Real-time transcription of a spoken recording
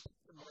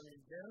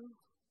again.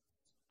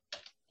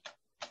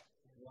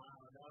 Wow,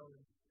 that was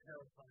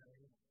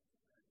terrifying.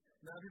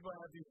 Now people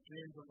have these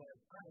dreams of like,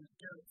 I'm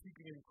scared of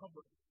speaking in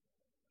public.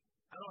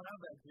 I don't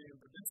have that dream,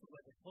 but this was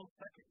like a close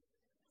second.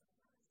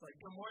 It's like,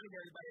 good morning,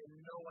 everybody, and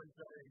no one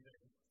said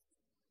anything.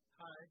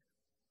 Hi.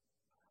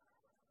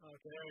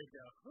 Okay, there we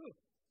go. Whew.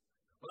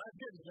 Well, that's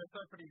good because I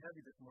felt pretty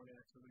heavy this morning,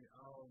 actually.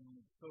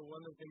 So one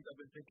of the things I've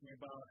been thinking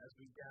about as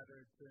we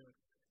gathered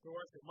to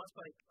worship, much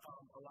like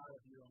a lot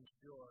of you, I'm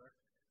sure,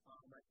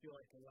 I feel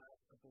like the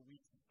last couple of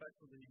weeks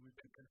especially, we've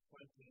been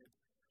confronted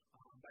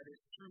by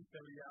this truth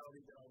and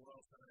reality that our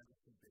world's not as it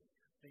should be.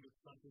 I think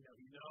it's something that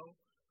we know.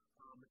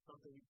 It's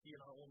something we see in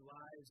our own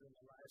lives and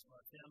the lives of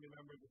our family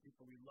members, the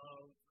people we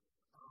love.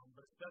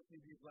 But especially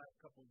these last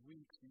couple of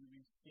weeks,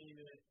 we've seen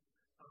it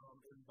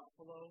in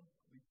Buffalo.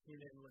 We've seen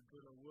it in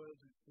Laguna Woods.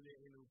 We've seen it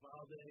in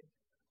Uvalde.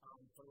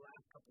 For the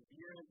last couple of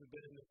years, we've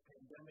been in this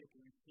pandemic,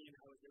 and we've seen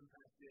how it's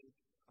impacted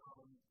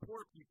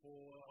poor people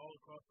all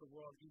across the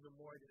world even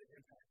more than it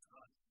impacts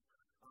us.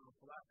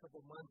 For the last couple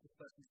of months,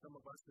 especially, some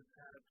of us have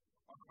had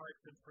our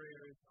hearts and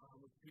prayers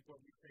with people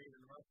of Ukraine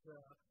and Russia,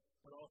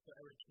 but also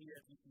Eritrea,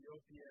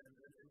 Ethiopia,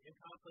 and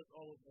conflicts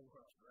all over the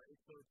world, right?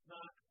 So it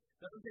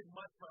doesn't take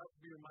much for us to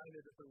be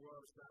reminded that the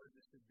world is not as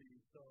it should be.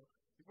 So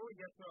before we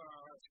get to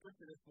our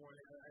scripture this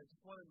morning, I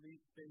just want to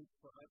leave space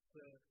for us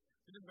to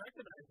just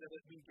recognize that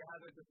as we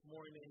gather this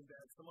morning,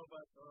 that some of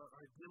us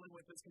are dealing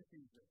with this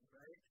confusion,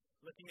 right?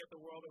 Looking at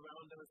the world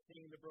around us,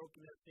 seeing the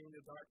brokenness, seeing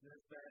the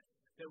darkness,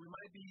 that we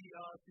might be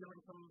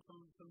feeling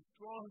some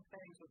strong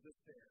pangs of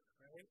despair,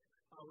 right?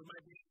 We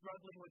might be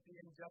struggling with the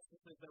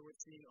injustices that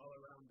we're seeing all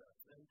around us.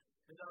 And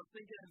as I was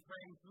thinking and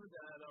praying through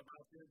that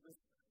about this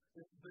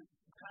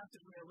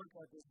passage we're going to look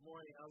at this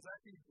morning, I was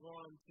actually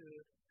drawn to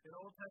an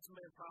Old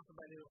Testament prophet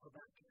by the name of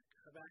Habakkuk.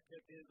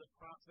 Habakkuk is a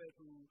prophet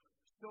who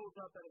shows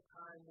up at a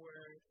time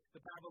where the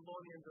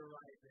Babylonians are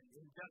rising,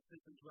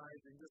 injustice is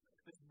rising,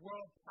 this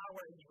world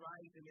power is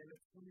rising, and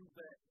it seems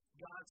that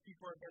God's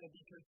people are going to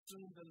be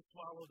consumed and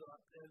swallowed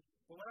up.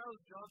 But what I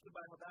was drawn to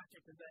by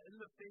Habakkuk is that in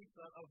the face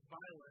of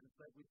violence,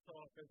 like we saw,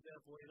 for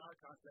example, in our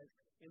context,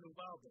 in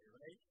Uvalde,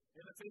 right?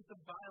 In the face of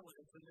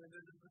violence, and then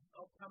there's this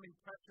upcoming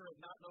pressure of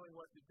not knowing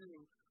what to do,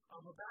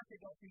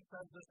 Habakkuk actually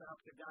sends this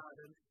out to God.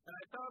 And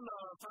I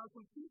found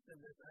some peace in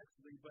this,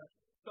 actually. But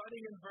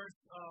starting in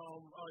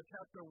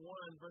chapter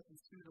 1, verses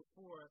 2 to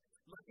 4,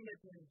 looking at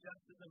the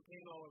injustice and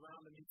pain all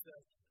around him, he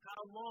says,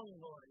 "How long,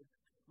 Lord,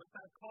 must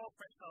I call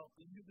for help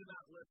and you do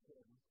not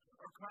listen?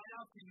 Or cry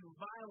out to you,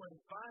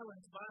 violence,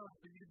 violence, violence,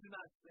 but you do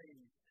not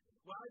save?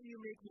 Why do you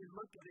make me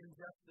look at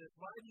injustice?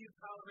 Why do you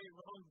tolerate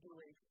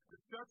wrongdoing?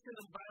 Destruction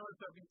and violence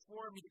are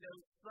before me. There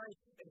is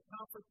strife and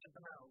conflict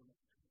abound.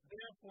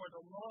 Therefore,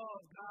 the law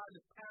of God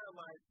is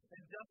paralyzed,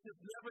 and justice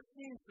never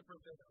seems to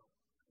prevail.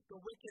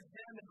 The wicked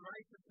hand in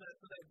righteousness,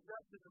 so that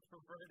justice is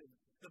perverted."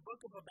 The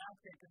book of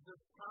Habakkuk is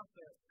this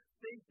prophet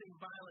facing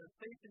violence,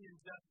 facing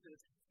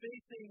injustice,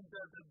 facing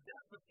the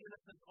death of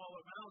innocents all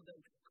around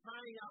them,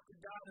 crying out to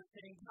God and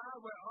saying, "God,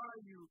 where are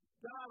you?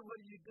 God, what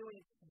are you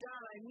doing?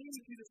 God, I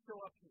need you to show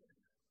up here."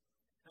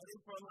 I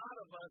think for a lot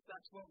of us,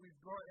 that's what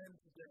we've brought in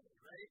today,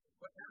 right?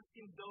 We're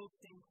asking those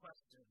same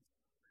questions.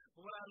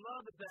 But what I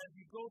love is that as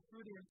you go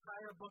through the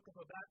entire book of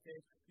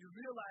Habakkuk, you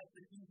realize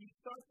that he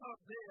starts off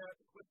there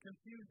with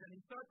confusion.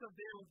 He starts off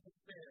there with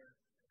despair.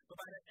 But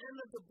by the end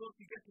of the book,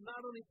 you get to not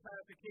only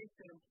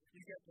clarification,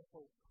 you get to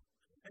hope.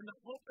 And the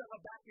hope that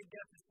Habakkuk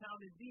gets is found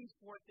in these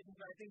four things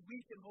that I think we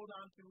can hold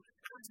on to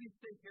as we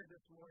sit here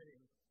this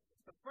morning.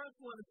 The first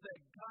one is that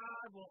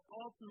God will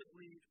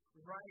ultimately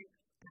right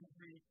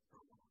every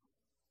wrong.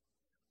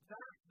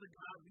 That's the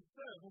God we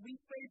serve. When we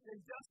face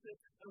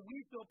injustice and we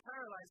feel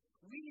paralyzed,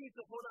 we need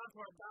to hold on to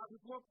our God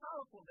who's more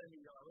powerful than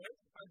we are, right?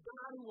 Our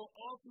God who will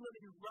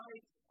ultimately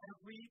right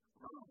every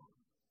wrong.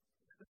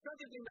 The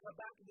second thing that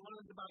Habakkuk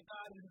learns about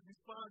God in his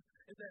response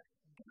is that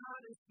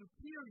God is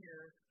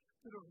superior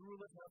to the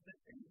rulers of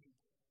this age.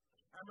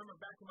 I remember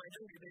back in my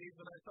younger days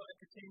when I thought I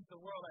could change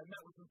the world, I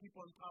met with some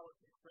people in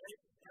politics, right?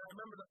 And I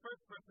remember the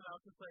first person I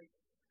was just like,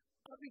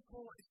 every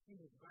poll I've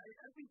seen, right?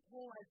 Every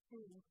poll I've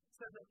seen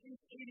says that at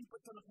least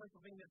 80% of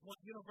Pennsylvanians want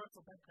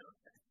universal background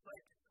checks.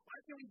 Like, why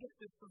can't we get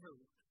this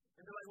through?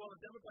 And they're like, well,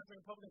 the Democrats and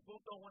Republicans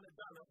both don't want it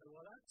done. I said,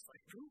 well, that's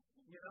like, who?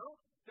 You know?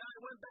 Then I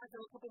went back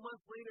and a couple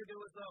months later,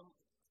 there was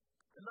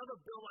another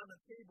bill on the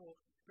table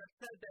that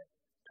said that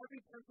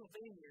every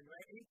Pennsylvanian,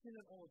 right,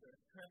 18 and older,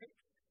 right,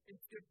 if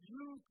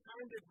you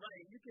timed it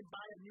right, you can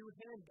buy a new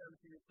handgun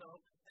for yourself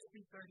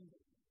every 30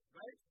 days.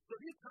 Right? So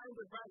if you timed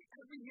it right,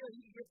 every year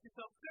you can get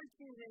yourself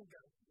 13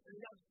 handguns, and you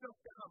got struck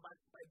down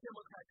by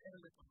Democrats and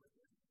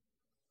Republicans.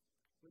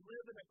 We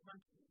live in a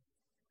country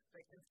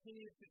that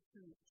continues to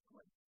choose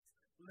choice,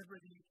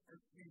 liberty, and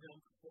freedom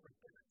over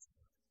threats.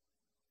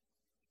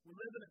 We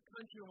live in a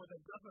country where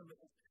the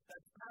government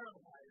that's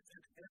paralyzed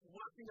and is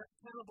watching us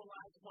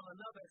cannibalize one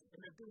another, and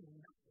they're doing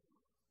nothing.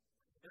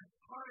 And it's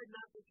hard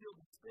not to feel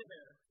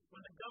despair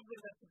when the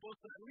government that's supposed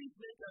to at least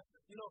make us,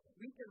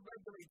 we can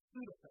regulate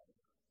suicide.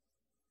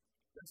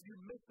 If you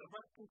mix the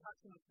right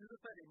concoction of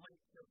suicide, it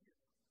might kill you.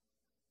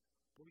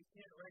 But we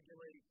can't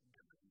regulate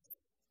guns.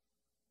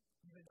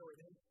 even though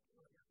it is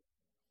familiar.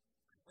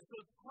 And so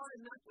it's hard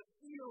not to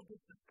feel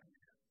this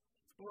despair.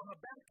 But what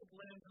Habakkuk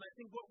learns, and I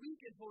think what we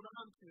can hold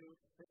on to,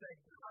 is that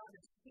God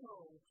is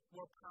still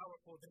more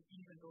powerful than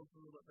even those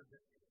rulers of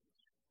this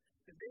age.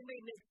 Because they may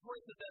make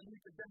choices that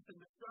lead to death and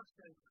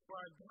destruction, but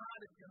our God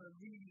is going to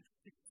lead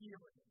to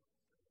healing.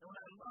 And what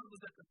I love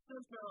is that the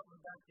center of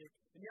Habakkuk,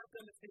 and you have to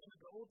understand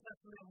that the Old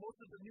Testament and most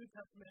of the New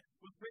Testament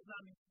was written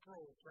on these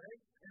scrolls, right?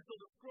 And so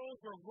the scrolls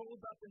were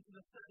rolled up into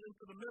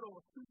the middle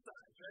with two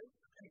sides, right?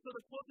 And so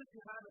the closest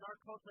you have in our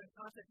culture and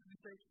context is you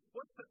say,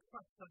 what's the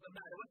crux of the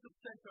matter? What's the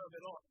center of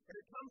it all? And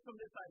it comes from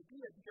this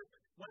idea because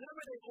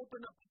whenever they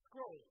open up the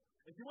scroll,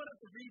 if you wanted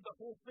to read the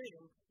whole thing,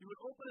 you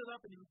would open it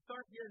up and you would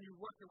start here and you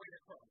would work your way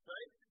across,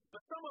 right?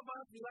 But some of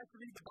us, we like to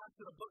read the back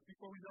of the book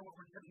before we know what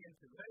we're getting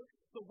into, right?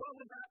 So what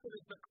would happen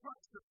is the crux,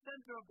 the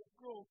center of the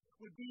scroll,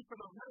 would be for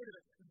the writer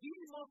the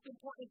most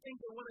important thing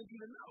they wanted you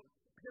to know.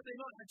 Because they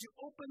know as you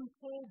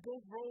pull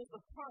both rolls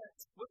apart,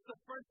 what's the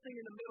first thing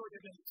in the middle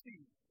you're going to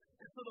see?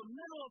 And so the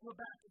middle of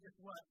Habakkuk is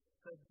what?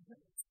 The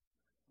just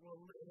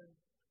will live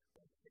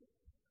by faith.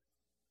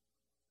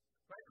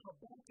 Right?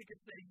 Habakkuk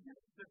can say,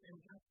 yes, there's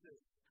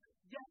injustice.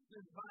 Yes,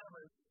 there's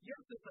violence.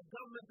 Yes, there's a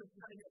government that's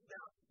cutting us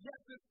down. Yes,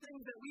 there's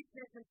things that we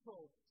can't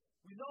control.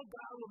 We know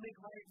God will make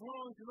right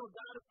wrongs. We know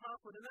God is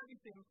powerful and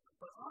everything.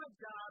 But our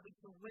job is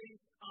to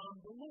wait on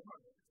the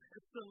Lord.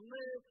 It's to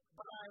live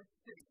by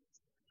faith.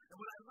 And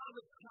what I love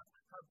is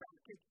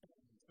Habakkuk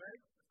ends,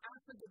 right?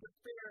 After the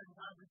despair and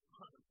God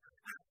responds.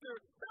 After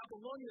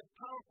Babylonian is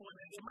powerful and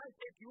it might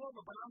take you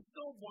over, but I'm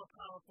still more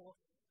powerful.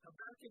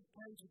 Habakkuk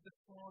ends with the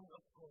song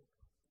of hope.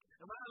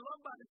 And what I love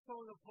about this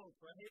song of hope,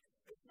 right,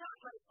 it's not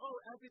like, oh,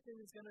 everything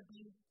is going to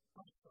be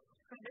awesome,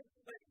 right?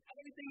 Like,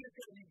 everything is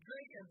going to be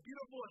great and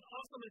beautiful and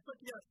awesome and such.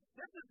 Yes,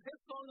 this is his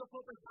song of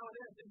hope and how it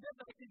ends. And this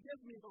actually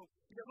gives me hope.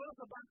 Because what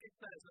Habakkuk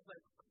says, it's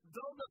like,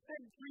 though the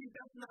fig tree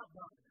does not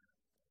bud,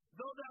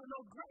 though there are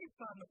no grapes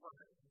on the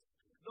vine,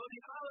 though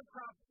the olive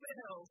crop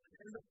fails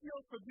and the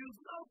fields produce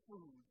no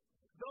food,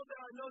 though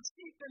there are no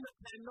sheep in the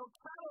pen, no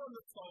cattle in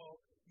the stall,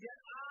 yet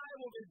I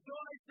will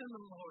rejoice in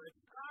the Lord.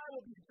 I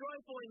will be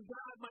joyful in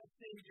God, my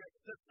Savior.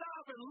 The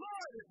sovereign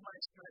Lord is my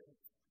strength.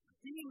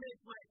 He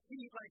makes my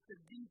feet like the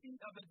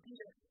feet of a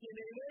deer. He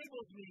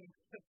enables me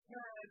to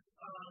tread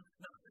on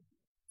nothing.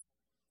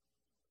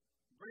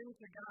 Bring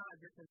to God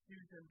your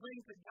confusion. Bring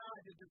to God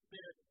your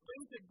despair.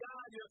 Bring to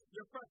God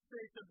your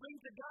frustration. Bring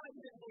to God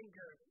your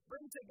anger.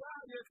 Bring to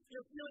God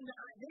your feeling that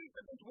I hate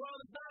that this world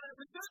is not as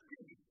it should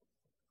be.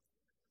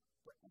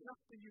 But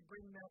after you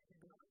bring that to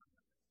God,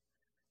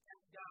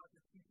 ask God to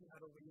teach you how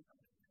to wait on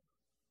Him.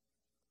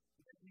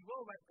 Because He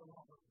will right the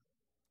wrong.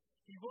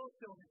 He will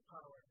show His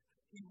power.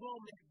 He will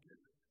make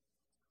good.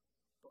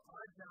 But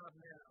our job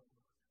now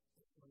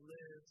is to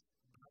live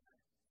by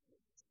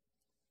faith.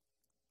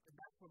 And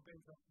that's what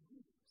brings us to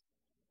Jesus.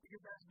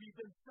 Because as we've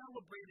been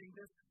celebrating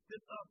this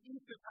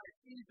Easter type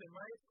season,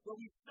 right? Where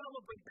we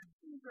celebrate that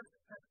Jesus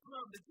has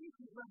come, that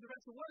Jesus is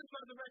resurrection. What does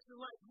resurrection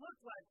look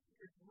like?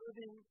 It's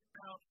living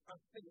out of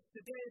faith.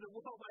 Today, the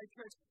Worldwide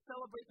Church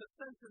celebrates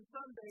Ascension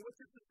Sunday, which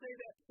is to say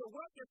that the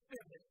work is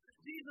finished.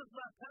 Jesus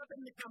left heaven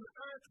to come to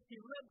earth. He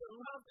lived in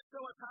love to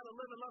show us how to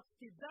live in love.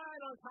 He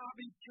died on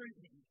Calvary's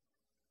tree.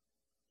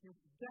 He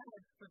was dead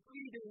for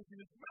 3 days. He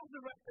was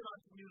resurrected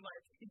unto new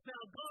life. He's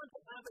now gone to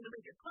heaven to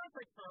make it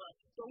perfect for us.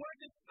 The work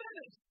is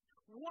finished.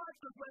 What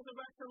does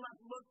resurrection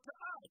life look to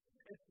us?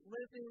 It's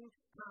living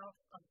out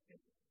of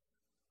faith.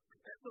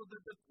 And so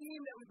the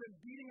theme that we've been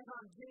beating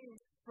on James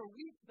for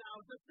weeks now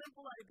is the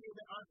simple idea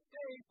that our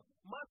faith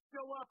must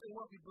show up in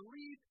what we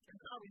believe, and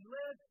how we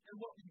live, and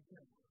what we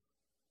do.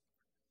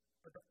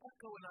 But the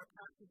echo in our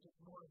passage this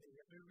morning,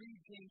 as we read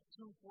James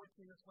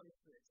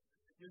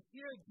 2:14-26, you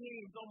hear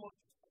James almost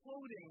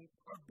quoting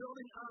or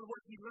building on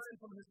what he learned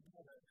from his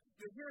brother.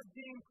 You hear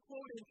James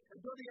quoting and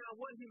building on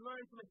what he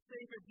learned from his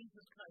Savior,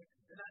 Jesus Christ.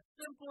 And that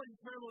simple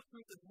eternal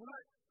truth is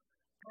what?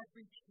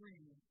 Every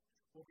tree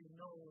will be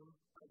known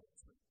by its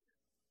fruit.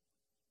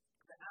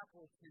 The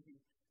apple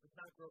tree does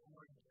not grow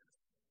oranges.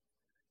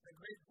 The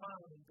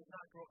grapevine does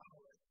not grow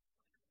olives.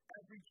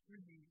 Every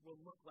tree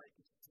will look like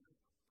its fruit.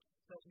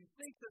 So as we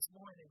think this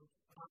morning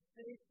about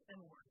faith and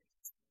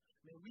works,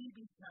 may we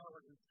be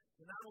challenged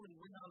to not only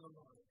wait on the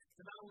Lord,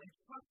 to not only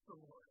trust the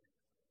Lord,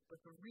 but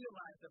to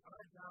realize that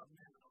our job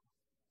now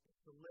is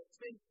to live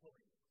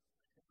faithfully,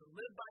 and to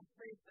live by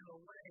faith in a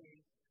way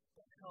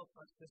that helps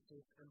our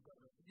sisters and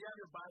brothers. If you have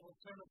your Bible,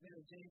 turn up in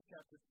James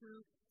chapter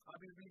 2.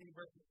 I'll be reading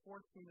verses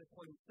 14-26.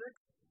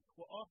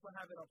 We'll also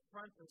have it up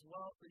front as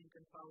well so you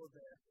can follow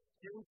there.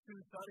 James 2,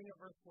 starting at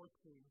verse 14.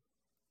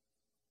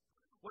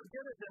 What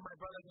good is it, my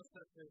brothers and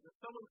sisters, if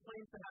someone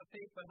claims to have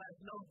faith but has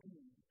no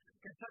deeds?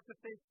 Can such a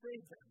faith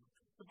save them?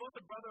 Suppose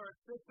a brother or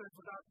sister is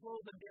without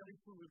clothes and daily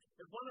food.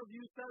 If one of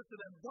you says to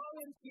them, go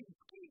in peace,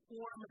 keep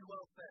warm and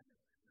well fed,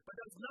 but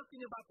does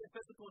nothing about their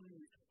physical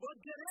needs,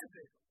 what good is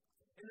it?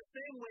 In the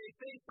same way,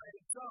 faith by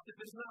itself, if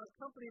it is not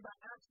accompanied by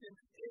action,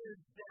 is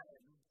dead.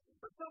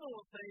 But someone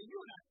will say, you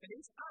have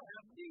faith, I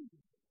have deeds.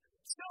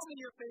 Show me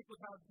your faith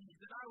without deeds,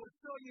 and I will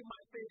show you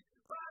my faith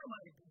by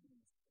my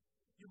deeds.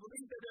 You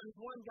believe that there is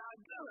one God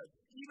good.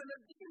 Even the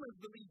demons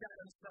believe that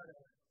and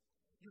shudder.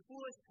 You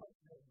foolish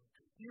person.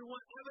 Do you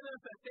want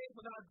evidence that faith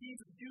without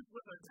deeds is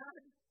useless or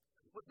dead?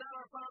 Was not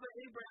our father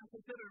Abraham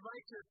considered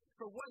righteous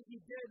for what he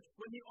did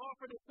when he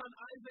offered his son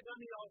Isaac on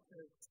the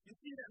altar? You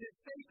see that his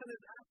faith and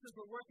his actions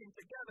were working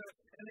together,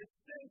 and his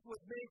faith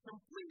was made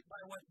complete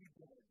by what he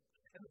did.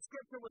 And the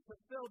scripture was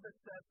fulfilled that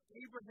says,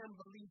 Abraham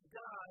believed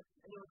God,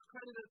 and it was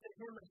credited to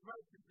him as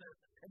righteousness,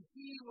 and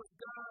he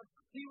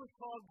was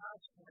called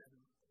God's friend.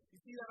 You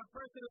see that a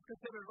person is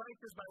considered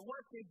righteous by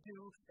what they do,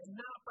 and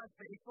not by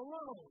faith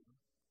alone.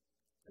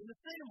 In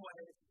the same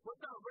way, was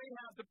not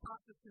Rahab the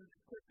prostitute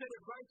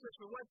considered righteous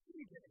for what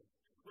she did,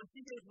 when she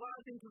gave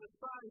lodging to the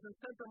spies and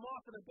sent them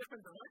off in a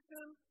different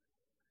direction?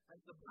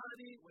 As the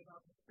body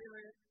without the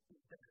spirit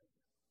is dead,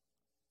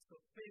 so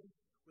faith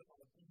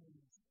without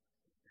deeds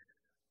is dead.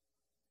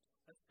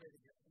 Let's pray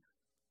together.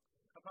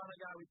 Father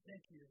God, we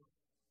thank you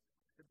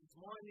that this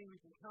morning we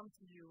can come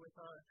to you with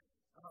our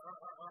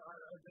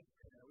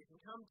despair. We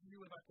can come to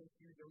you with our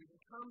confusion. We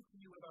can come to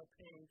you with our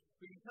pain.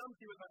 We can come to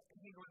you with our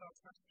anger, with our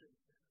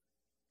frustration.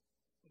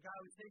 And God,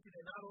 we thank you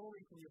that not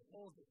only can you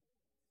hold it,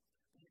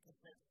 but you can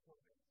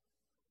transform it.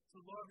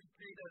 So Lord, we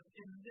pray that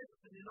in this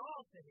and in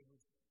all things,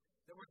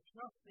 that we're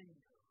trusting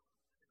you.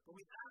 But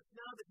we ask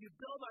now that you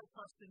build our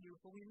trust in you,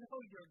 for we know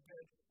you're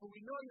good, for we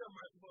know you're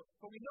merciful,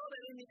 for we know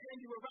that in the end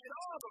you will right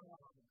all the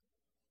wrong.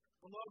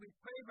 But Lord, we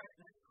pray right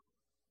now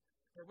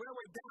that where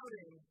we're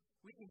doubting,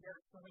 we can get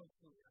strength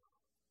from you.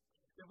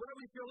 That where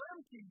we feel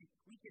empty,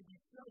 we can be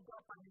filled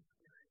up by your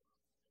Spirit.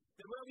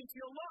 That where we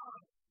feel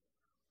lost,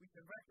 we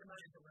can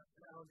recognize that we're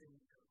found in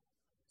you.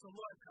 So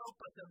Lord, help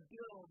us and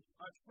build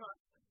our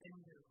trust in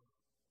you.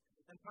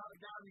 And Father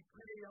God, we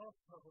pray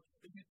also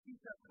that you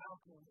teach us how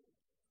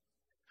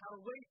to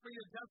wait for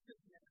your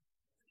justice,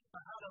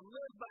 but how to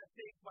live by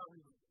faith while we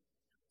live.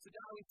 So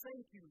God, we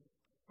thank you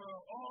for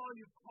all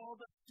you've called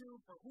us to,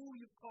 for who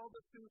you've called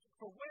us to,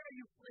 for where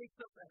you've placed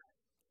us at.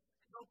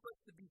 Help us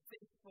to be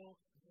faithful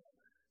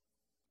together.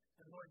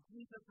 And Lord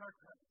Jesus, our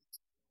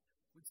Christ,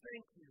 we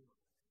thank you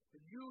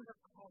that you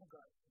have called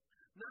us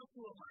not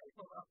to a life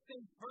of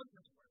faith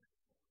versus works,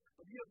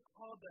 but you have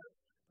called us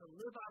to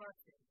live out our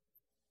faith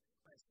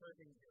by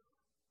serving you.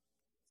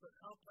 So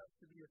help us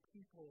to be a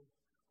people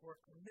who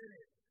are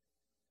committed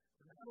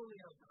to not only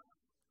our God,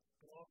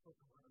 but also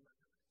to one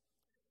another.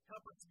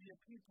 Help us to be a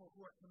people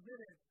who are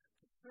committed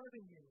to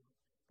serving you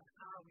by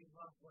how we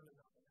love one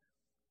another.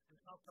 And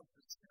help us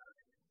to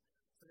shine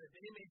so that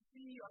they may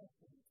see our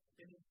faith,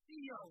 they may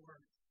see our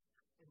works,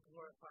 and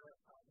glorify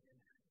our Father in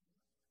heaven.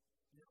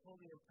 In your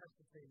holy and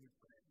precious name we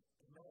pray.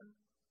 Amen.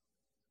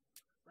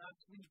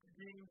 Last week,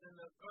 James, in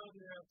the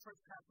earlier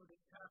first half of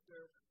this chapter,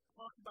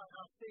 talked about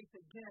how faith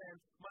again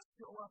must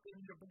show up in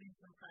your belief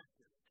and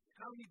practice.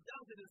 How he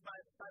does it is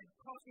by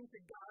talking to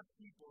God's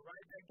people,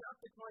 right? That God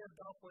Victoria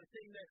Belfort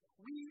saying that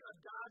we are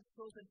God's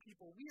chosen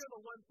people. We are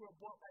the ones who are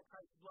bought by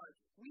Christ's blood.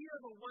 We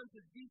are the ones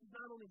that Jesus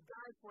not only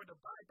died for to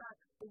buy back,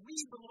 but we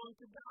belong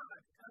to God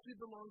as we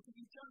belong to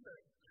each other.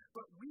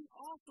 But we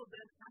also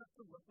then have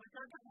to look like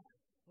our God.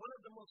 One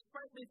of the most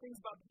frightening things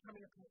about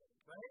becoming a parent,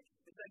 right,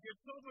 is that your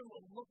children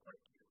will look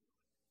like you.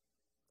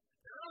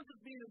 That doesn't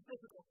just mean in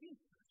physical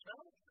features,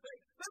 right?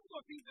 Like,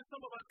 physical features,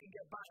 some of us can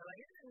get by,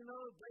 like,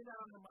 blame that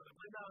on the mother,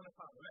 blame that on the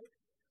father, right?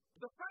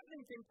 But the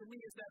frightening thing to me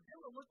is that they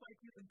will look like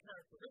you in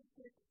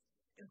characteristics,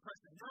 in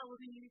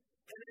personality,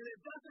 and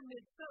it doesn't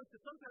make sense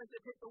that sometimes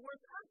they take the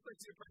worst aspects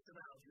of your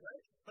personality,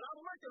 right? But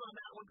I'm working on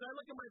that. When I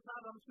look at my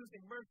child, I'm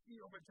choosing mercy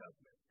over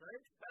judgment,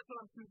 right? That's what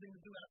I'm choosing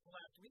to do after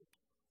last week.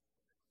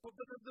 But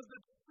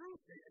the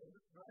truth is,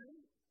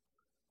 right,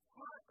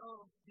 part of,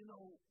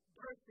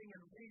 birthing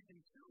and raising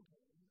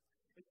children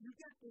is you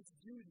get this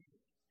duty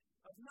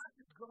of not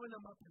just growing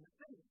them up in the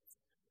faith,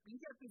 but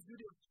you get this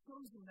duty of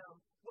choosing them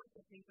what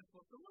the faith is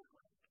supposed to look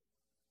like.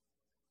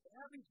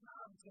 Every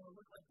child is going to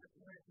look like their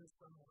parents in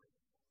some way.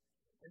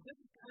 And this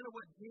is kind of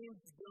what James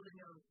is building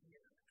on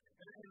here.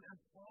 And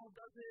Paul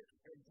does it,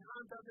 and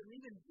John does it, and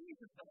even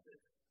Jesus does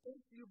it.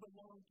 If you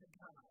belong to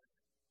God,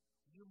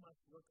 you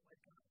must look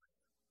like God.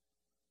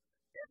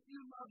 If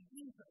you love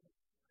Jesus,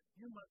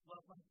 you must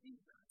love like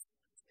Jesus.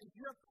 If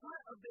you're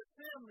part of this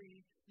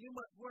family, you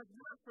must work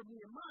not for me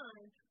and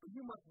mine, but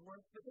you must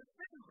work for this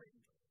family.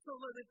 So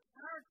the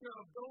character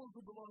of those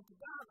who belong to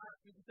God,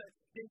 last week, is that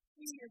they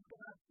see as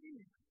God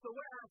sees. So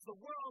whereas the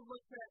world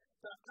looks at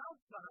the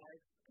outside,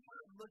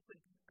 God looks at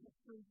the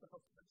truth of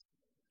a person.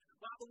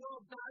 While the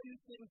world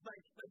values things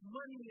like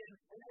money and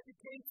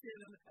education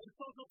and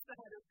social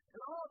status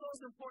and all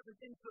those important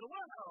things to the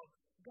world,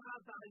 God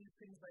values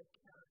things like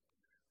character.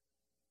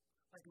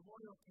 Like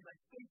loyalty,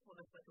 like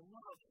faithfulness, like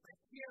love, like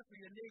care for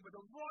your neighbor,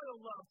 the royal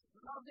love,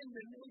 loving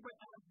your neighbor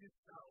as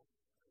yourself.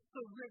 So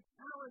we're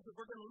challenged that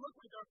we're going to look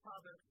like our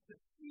Father to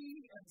see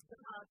as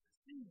God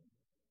sees.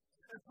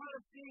 And part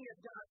of seeing as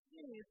God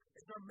sees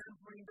is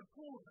remembering the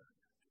poor.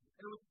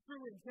 It was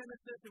true in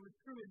Genesis, it was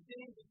true in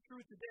James, it's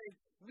true today.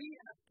 We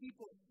as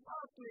people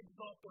love to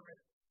exalt the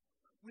rich.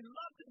 We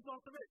love to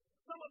exalt the rich.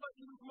 Some of us,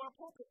 even from our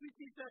pulpit, we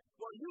teach that,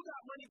 well, you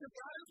got money because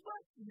God has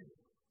blessed you.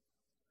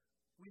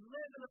 We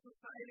live in a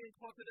society and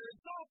culture that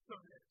exalts the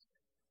rich.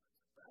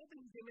 But I think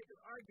we can make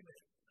an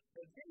argument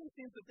that James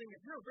seems to think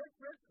if you're rich,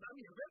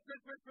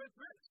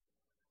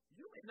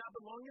 you may not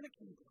belong in the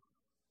kingdom.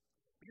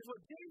 Because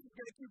what James is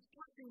going to keep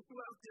pushing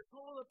throughout this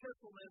whole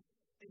epistle is,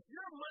 if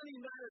your money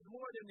matters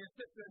more than your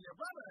sister and your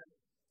brother,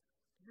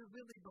 you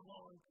really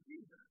belong to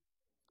Jesus.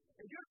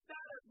 If your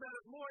status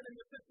matters more than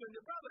your sister and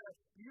your brother,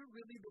 you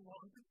really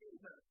belong to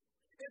Jesus.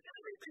 If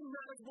everything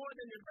matters more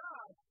than your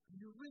God,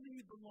 you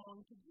really belong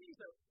to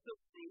Jesus. So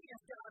see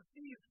as God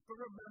sees, but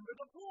remember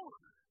the poor.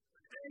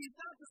 And he's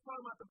not just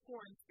talking about the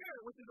poor in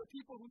spirit, which is the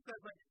people who said,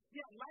 like,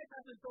 yeah, life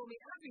hasn't told me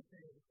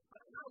everything,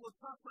 but I will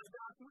trust my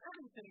God through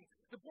everything.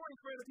 The poor in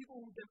spirit are people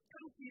who just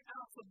empty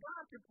out so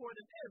God can pour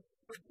them in.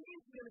 But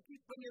James is going to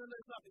keep bringing in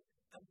their topic.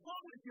 As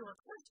long as you're a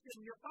Christian,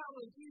 you're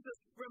following Jesus,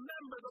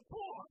 remember the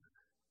poor.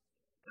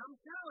 And I'm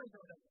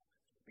challenging them.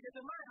 Because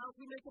in my house,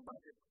 we make a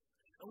budget.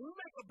 And when we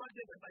make a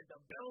budget, there's like the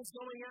bells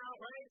going out,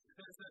 right?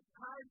 There's the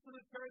tithes to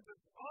the church,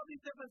 there's all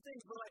these different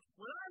things. But like,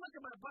 when I look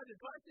at my budget,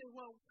 do I say,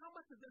 well, how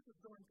much of this is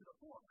going to the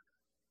poor?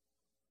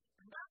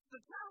 And that's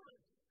the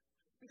challenge.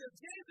 Because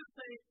James is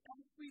saying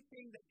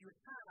everything that you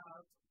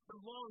have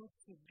belongs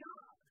to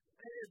God.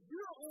 And if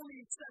you're only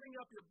setting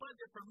up your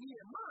budget for me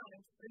and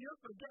mine, and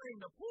you're forgetting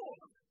the poor,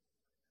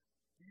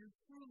 you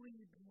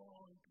truly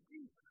belong to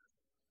Jesus.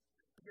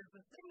 Because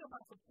the thing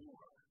about the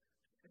poor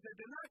is that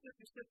they're not just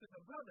your sisters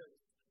and brothers,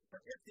 but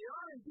if they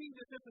are indeed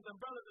your sisters and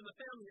brothers in the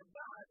family of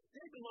God,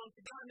 they belong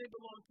to God and they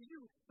belong to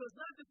you. So it's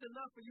not just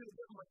enough for you to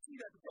give them a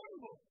seat at the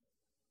table.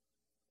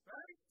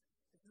 Right?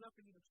 It's enough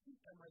for you to treat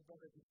them like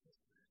brothers and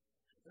sisters.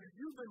 And if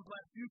you've been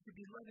blessed, you should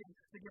be living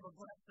to give a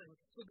blessing.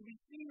 So do we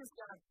see as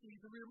God sees,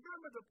 and we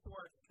remember the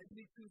poor, and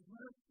we choose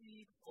mercy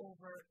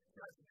over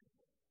judgment.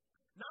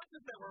 Not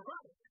just that we're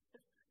right,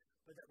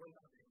 but that we're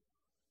loving.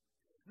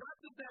 Not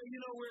just that,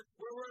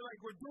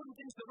 we're doing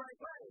things the right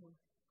way,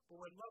 but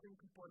we're loving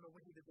people in a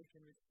way that they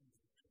can receive.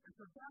 And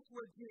so that's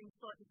where James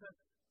starts. He says,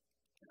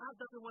 God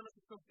doesn't want us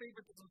to show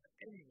favoritism to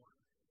anyone.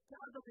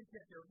 God doesn't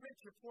care if you're rich,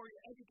 you're poor,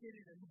 you're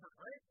educated, and not,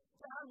 right?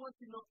 God wants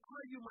you to know,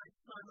 are you my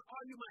son?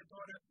 Are you my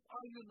daughter?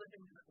 Are you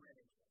living that way?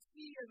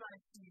 See as I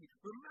see.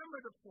 Remember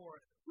the poor.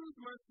 Choose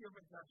mercy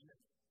over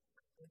judgment.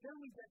 And then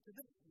we get to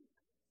this week.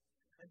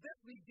 And this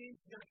week, James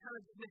is going to kind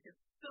of just make it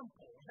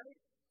simple, right?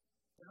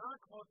 In our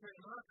culture,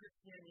 in our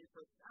Christianity,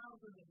 for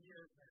thousands of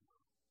years now,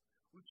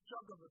 we've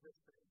struggled with this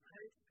thing,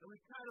 right? And we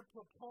try to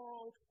put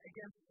Paul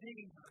against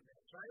James on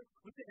this, right?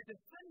 We say, is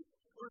it faith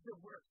or is it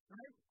works,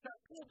 right? So I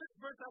pull this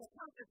verse out of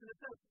context and it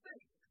says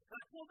faith. And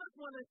I pull this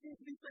one and it seems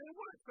to be saying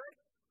works, right?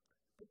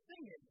 The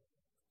thing is,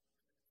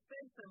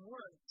 faith and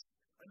works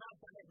are not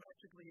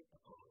diametrically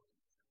opposed,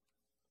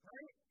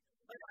 right?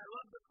 Like, I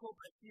love the quote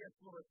by C.S.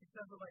 Lewis. He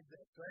says it like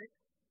this, right?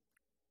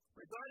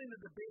 Regarding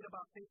the debate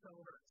about faith and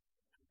works,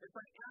 it's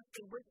like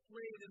asking which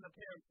blade in the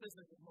pair of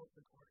scissors is most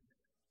important.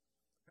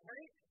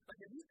 Right?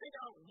 Like if you take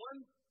out one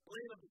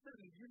blade of the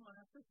scissors, you don't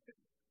have scissors.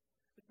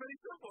 It's pretty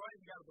simple, right?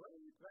 You got a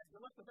blade, right? You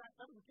left the back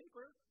side of the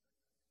paper.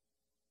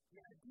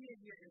 The idea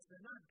here is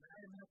they're not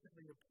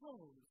diametrically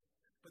opposed,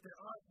 but they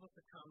are supposed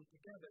to come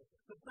together.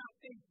 So it's not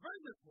faith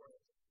versus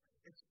works.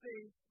 It's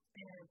faith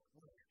and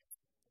works.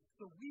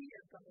 So we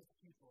as God's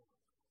people,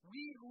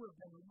 we who have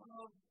been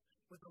loved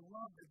with the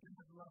love that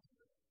God loves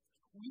us,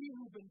 we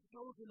who have been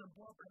chosen and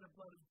bought by the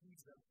blood of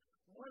Jesus,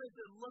 what does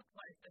it look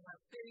like to have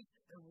faith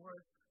and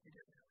works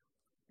together?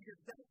 Because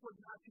that's what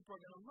God's people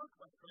are going to look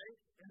like, right?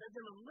 And they're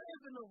going to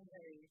live in a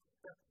way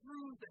that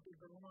proves that they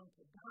belong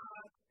to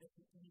God and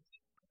to each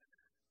other.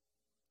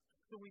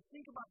 So we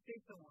think about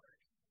faith and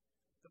works.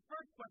 The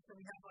first question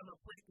we have on the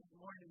plate this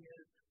morning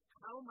is,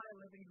 how am I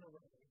living in a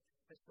way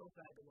that shows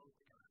that I belong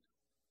to God?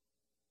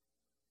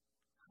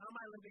 How am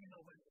I living in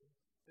a way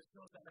that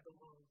shows that I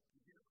belong to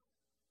you?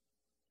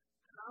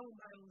 How am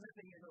I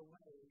living in a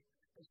way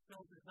that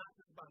shows it's not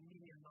just about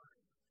me and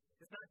mine?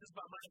 It's not just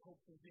about my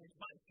hopes and dreams,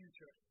 my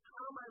future.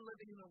 How am I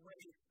living in a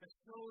way that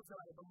shows that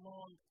I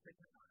belong to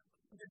God?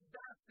 Because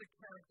that's the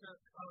character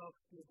of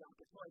the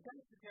adopted boy.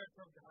 That's the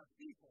character of God's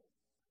people.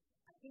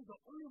 I think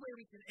the only way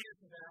we can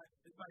answer that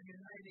is by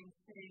uniting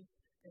faith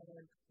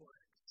and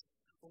works.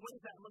 But what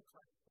does that look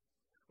like?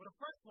 Well, the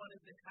first one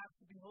is it has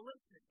to be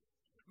holistic,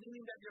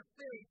 meaning that your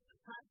faith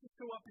has to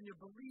show up in your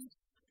beliefs,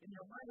 in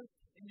your life,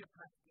 in your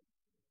practice.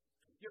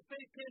 Your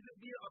faith can't just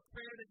be a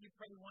prayer that you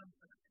pray one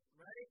time,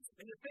 right?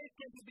 And your faith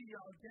can't just be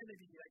your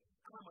identity, like,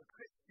 I'm a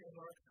Christian,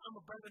 or I'm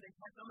a brother in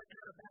Christ, I'm an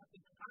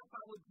Anabaptist, I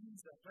follow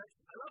Jesus, right?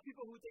 I love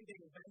people who think they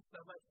invent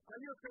stuff, like, are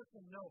you a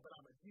Christian? No, but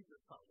I'm a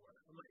Jesus follower.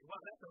 I'm like,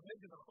 wow, that's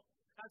original.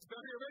 That's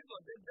very original.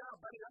 Good job,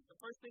 buddy. That's the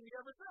first thing you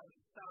ever said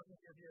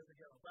thousands of years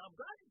ago. But I'm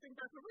glad you think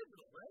that's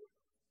original, right?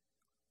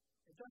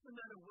 It doesn't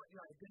matter what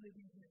your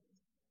identity is.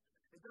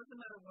 It doesn't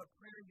matter what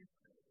prayer you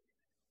pray.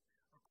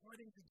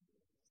 According to Jesus,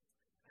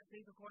 I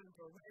think according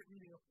to a right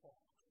reading of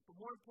Paul, but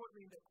more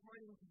importantly,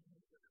 according to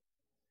Jesus,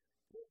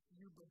 if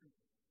you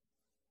believe,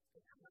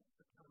 it has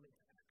to come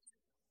into action.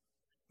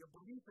 Your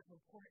belief is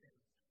important,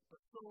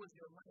 but so is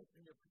your life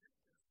and your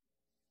practice.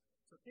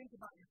 So think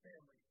about your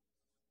family.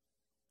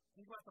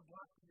 Think about the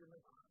block you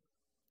live on.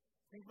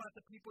 Think about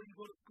the people you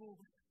go to school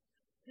with.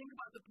 Think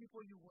about the people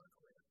you work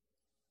with.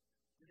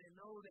 Do they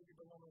know that you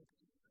belong to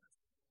Jesus?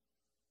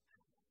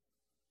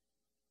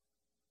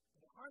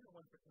 The harder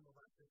one for some of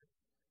us is,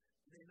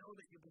 do they know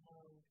that you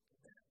belong to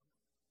them?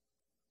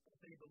 That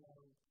they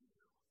belong to you?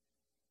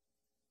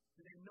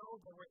 Do they know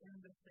that we're in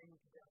this thing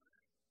together?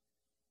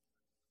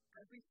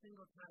 Every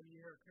single time you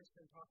hear a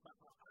Christian talk about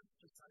how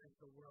ostracized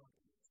the world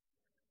is,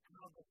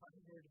 how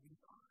divided we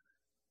are,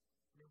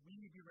 may we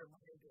be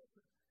reminded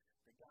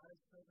that God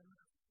is serving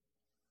us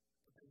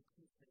to bring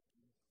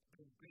peacemaking, to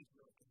bring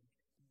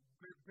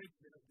bridge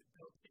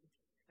building,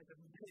 and to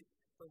make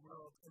the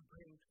world and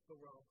bring the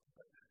world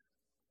together.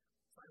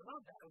 So I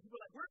love that. When people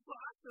are like, we're so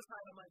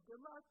ostracized, I'm like,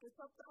 good luck, it's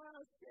up to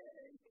us,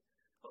 yay.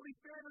 Holy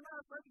Spirit and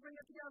us, let's bring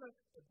it together.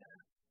 But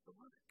that's the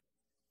work.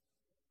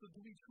 So do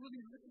we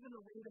truly live in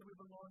a way that we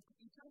belong to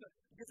each other?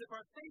 Because if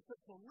our faith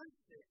is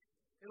holistic,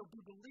 it'll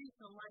be belief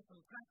in life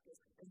and practice.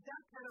 And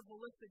that kind of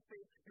holistic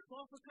faith is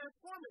also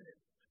transformative.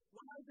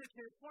 Why is it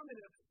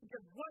transformative?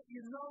 Because what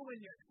you know in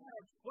your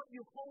head, what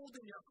you hold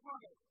in your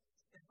heart,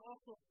 is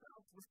also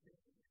felt within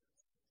you.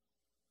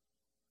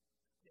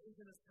 James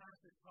in this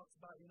passage talks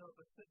about, if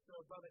a sister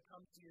or brother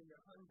comes to you and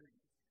you're hungry,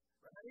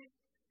 right?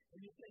 And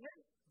you say, hey,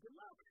 good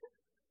luck.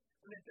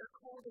 And if they're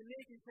cold and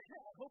naked, you say,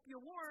 hey, I hope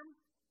you're warm.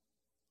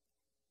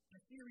 In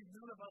theory,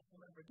 none of us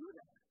will ever do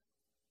that.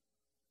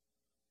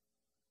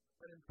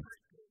 But in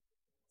practice,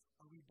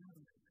 are we doing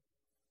that?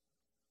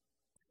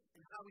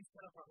 And how we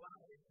set up our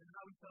lives, and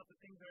how we set up the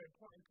things that are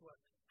important to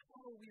us,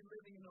 how are we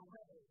living in a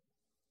way,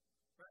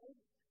 right?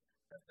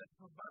 That's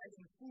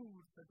providing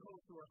food for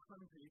those who are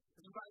hungry,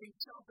 and providing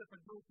shelter for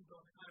those who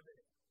don't have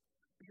it.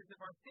 Because if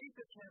our faith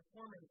is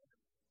transformative,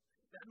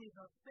 that means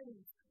our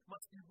faith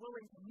must be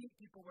willing to meet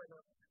people where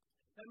they're at.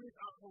 That means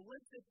our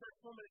holistic,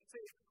 transformative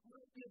faith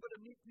must be able to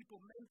meet people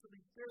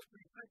mentally,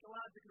 spiritually,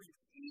 psychologically,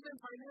 even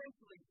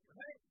financially,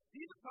 right?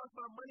 Jesus talks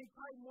about money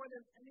probably more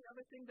than any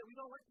other thing that we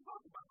don't like to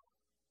talk about.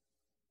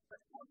 But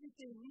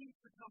everything needs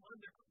to come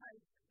under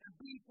Christ and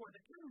be for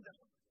the kingdom.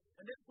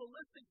 And this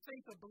holistic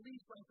faith of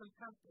belief, life, and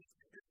practice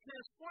is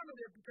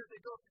transformative because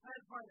it goes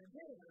hand in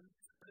hand,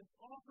 but it's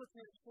also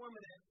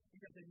transformative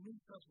because it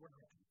meets us where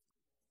we're at.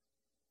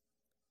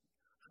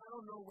 I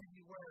don't know where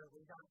you were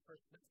when God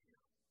first met you.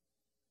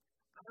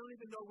 I don't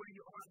even know where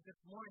you are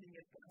this morning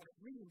if God is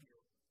meeting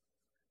you.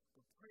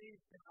 But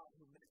praise God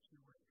who met you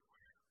where you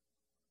were.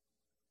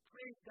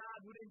 Praise God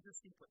who didn't just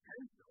see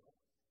potential,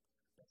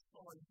 but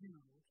saw you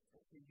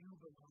and said you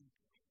belong to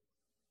me.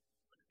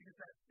 Because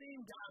that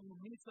same God who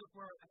meets us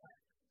where we're at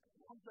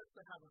wants us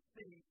to have a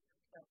faith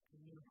that's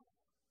communal.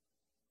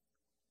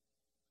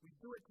 We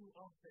do it too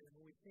often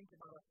when we think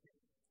about our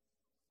faith.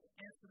 The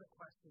answer to the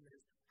question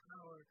is,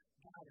 how are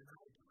God and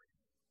I doing?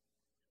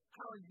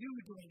 How are you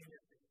doing in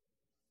your faith?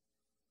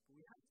 But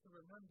we have to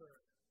remember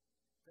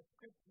the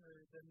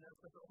scriptures and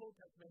the Old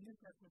Testament and New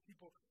Testament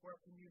people were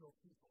a communal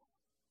people.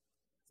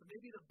 So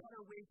maybe the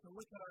better way to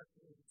look at our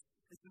faith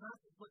is to not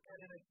just look at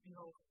it as,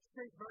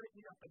 straight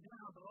vertically up and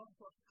down, but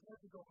also how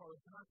to go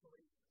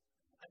horizontally.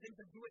 I think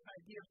the Jewish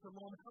idea of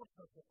shalom helps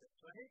us with this,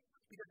 right?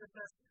 Because it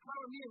says, how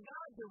are me and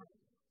God doing?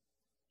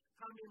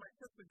 How are me and my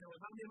sister doing?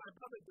 How are me and my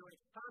brother doing?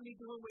 How are me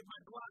doing with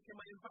my block and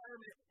my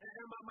environment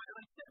and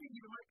my city,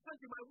 even my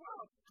country, my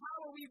world? How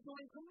are we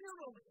doing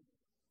communally?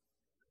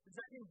 Because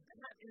I think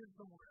that is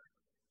the word.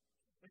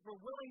 If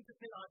we're willing to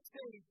say our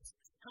faith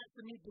has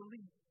to meet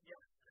belief,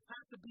 yes.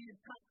 Has to be in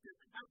practice,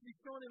 has to be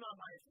shown in our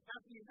life,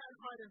 has to be head,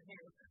 heart, and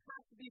hands,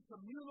 has to be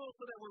communal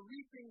so that we're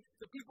reaching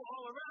the people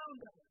all around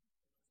us.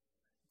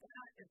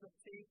 That is a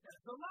faith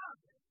that's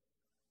alive.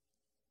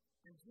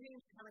 And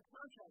James kind of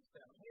contrasts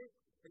that, right?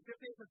 If your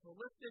faith is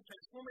holistic,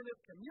 transformative,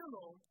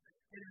 communal,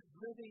 it is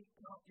living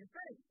out your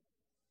faith.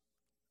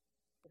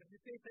 But if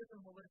your faith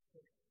isn't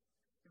holistic,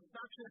 if it's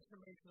not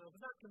transformational, if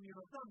it's not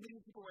communal, if it's not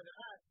meeting people where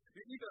they're at,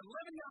 you're either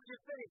living out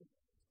your faith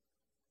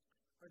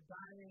or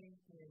dying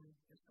in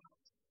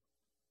yourself.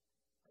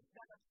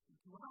 That's the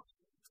two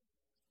options.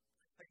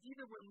 Like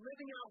either we're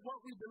living out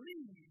what we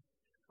believe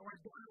or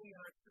we're dying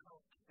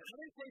ourselves. And I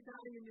didn't say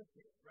dying in your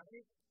faith,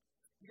 right?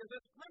 Because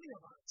there's plenty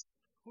of us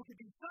who could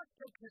be such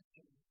good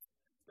Christians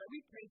that we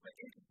pray for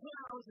 8 to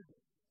 10 hours a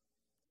day.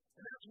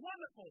 And that's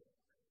wonderful.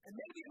 And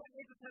maybe that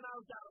 8 to 10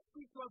 hours got to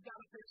speak to us, got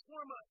to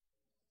transform us.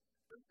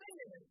 But the thing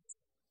is,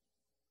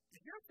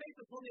 if your faith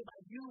is only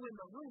about you in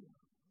the room,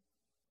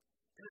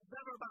 and it's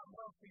never about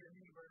love for your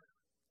neighbor,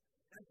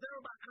 and it's never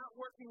about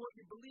outworking what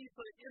you believe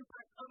so it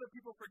impacts other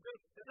people for good.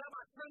 It's not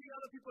about turning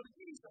other people to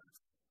Jesus.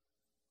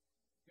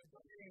 You're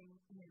dying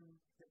in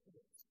the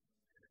faith.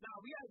 Now,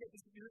 we got to get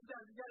this. You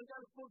got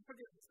to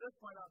figure this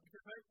part out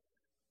because, right?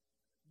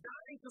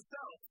 Dying to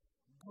self,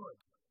 good.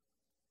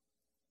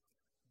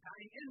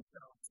 Dying in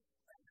self,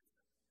 bad.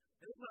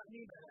 This is what I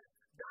mean by that.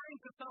 Dying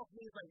to self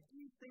means like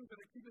these things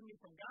that are keeping me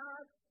from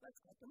God, let's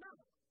cut them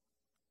out.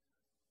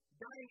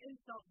 Dying in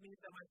self means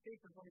that my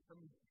faith is only for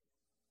me.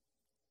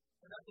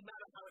 It doesn't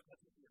matter how it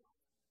makes me feel.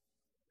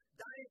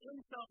 Dying in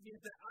self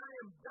means that I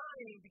am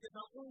dying because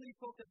I'm only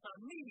focused on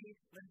me,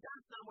 when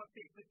that's not what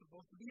faith is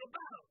supposed to be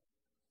about.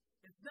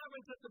 It's never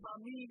just about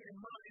me and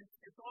mine.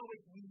 It's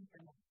always me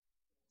and mine.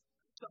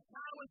 So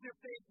how is your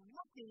faith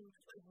looking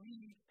like we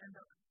and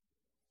us?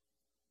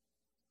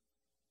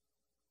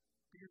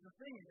 Because the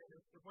thing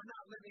is, if we're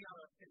not living out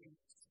our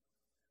faith,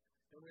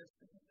 then we're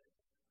stagnant.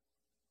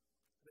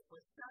 If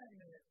we're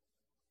stagnant,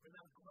 we're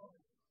not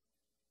growing.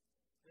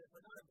 And if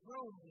we're not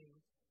growing,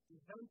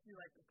 eventually,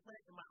 like the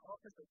plant in my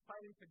office that's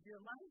fighting for dear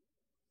life,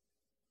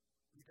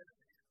 we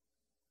die.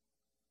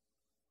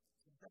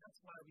 So that's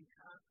why we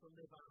have to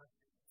live out our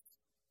faith.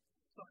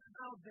 So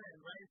how then,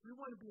 right? If we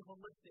want to be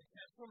holistic,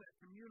 transformative,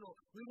 communal,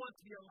 we want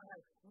to be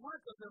alive, what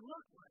does it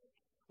look like?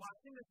 Well, I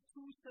think there's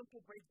two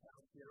simple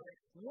breakdowns here, right?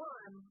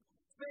 One,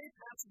 faith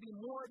has to be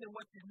more than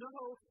what you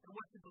know and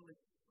what you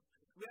believe.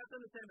 We have to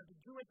understand that the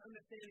Jewish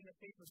understanding of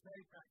faith was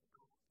very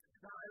practical.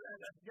 Now,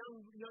 as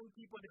young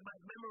people, they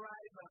might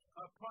memorize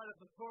a part of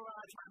the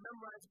Torah, they might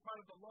memorize a part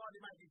of the law,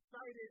 they might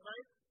recite it,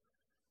 right?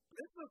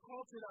 This is a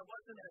culture that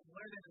wasn't as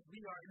learned as we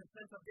are in the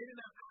sense of they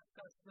didn't have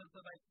access to,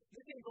 like,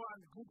 you can go on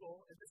Google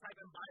and just type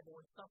in Bible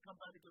and stuff comes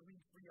out, you can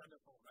read free on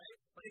their phone, right?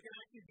 But they can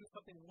actually do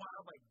something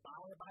wild like buy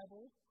a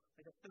Bible,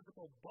 like a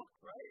physical book,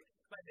 right?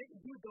 Like, they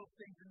can do those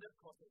things in this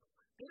culture.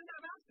 They didn't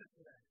have access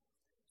to that.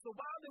 So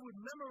while they would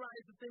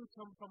memorize the things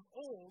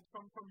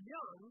from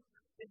young,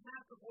 they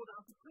had to hold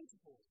on to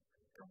principles.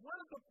 And one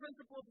of the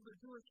principles of the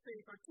Jewish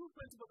faith, or two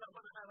principles I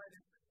want to highlight,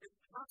 is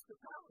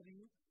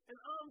hospitality and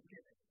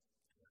almsgiving.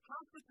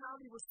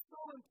 Hospitality was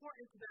so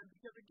important to them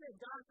because, again,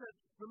 God said,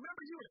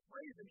 remember you were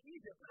slaves in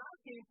Egypt, but I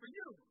came for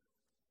you.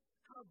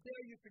 How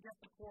dare you forget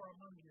the poor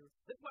among you?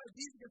 That's why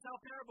Jesus can tell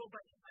parables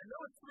like, I know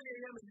it's 3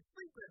 a.m. and you're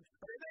sleeping,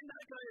 but if they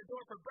knock on your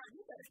door for bread,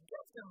 you better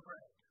get them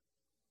bread.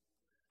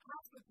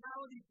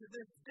 Hospitality to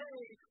this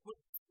day was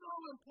so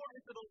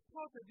important to those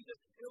cultures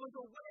because it was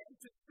a way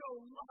to show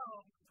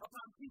love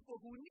upon people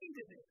who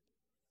needed it.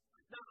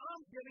 Now,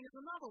 almsgiving is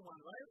another one,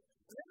 right?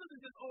 And this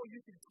isn't just, oh, you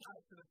can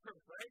tithe to the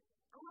church, right?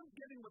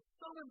 Almsgiving was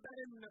so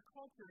embedded in the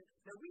culture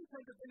that we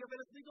tend to think of it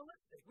as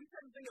legalistic. We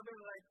tend to think of it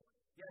like,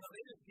 yeah, no,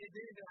 they didn't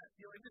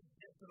just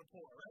give to the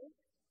poor, right?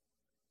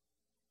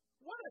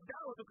 What if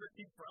that was a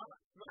critique for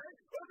us, right?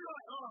 What if you're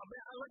like, oh,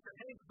 man, I like the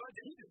Hank's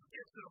budget, he just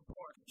gives to the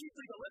poor. He's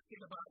legalistic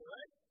about it,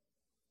 right?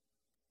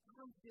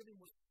 Almsgiving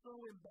was so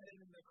embedded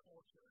in their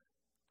culture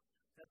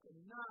that to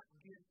not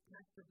give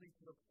actively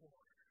to the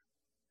poor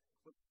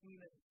was seen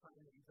as a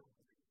sign that you don't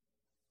believe.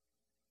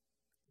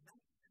 And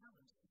that's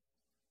challenging.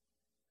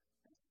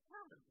 That's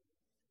challenging.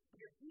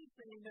 Because he's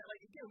saying that,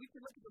 like, again, we can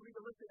look at the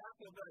legalistic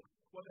aspect of like,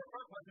 well, their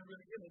heart wasn't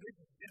really in it, they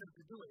just did it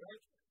to do it,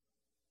 right?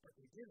 But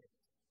they did it.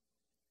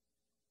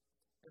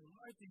 And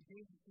largely,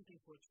 James is speaking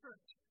for a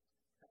church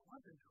that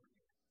wasn't doing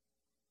it.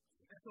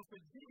 And so for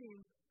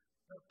James,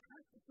 the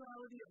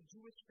practicality of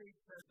Jewish faith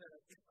says that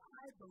if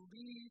I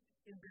believe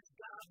in this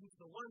God, who's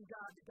the one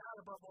God, the God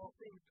above all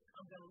things,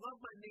 I'm going to love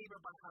my neighbor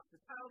by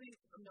hospitality.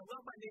 I'm going to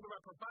love my neighbor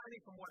by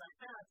providing from what I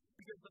have,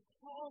 because the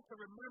call to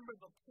remember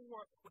the poor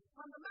was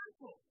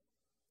fundamental.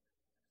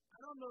 I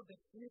don't know if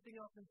there's anything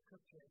else in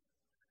Scripture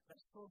that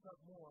shows up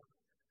more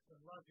than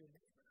love your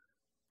neighbor,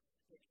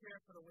 to care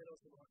for the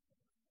widows and orphans,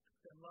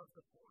 than love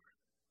the poor.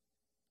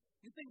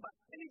 You think about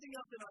anything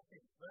else in our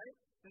faith, right?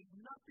 There's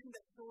nothing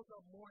that shows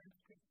up more in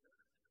Scripture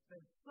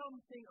than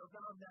something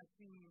around that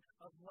theme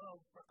of love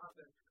for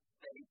others.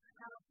 Faith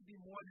has to be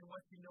more than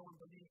what you know and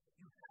believe.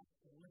 You have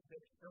to live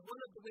it. And one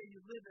of the ways you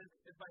live it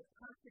is by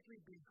practically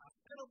being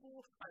hospitable,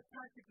 by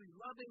practically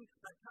loving,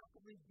 by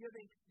practically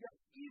giving, yet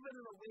even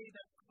in a way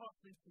that's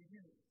costly to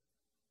you.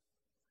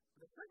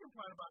 The second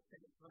part about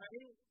faith,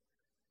 right,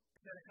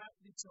 is that it has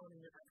to be shown in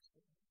your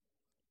actions.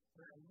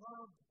 And I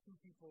love the two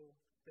people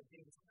that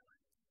James highlights.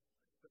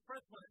 The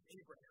first one is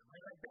Abraham,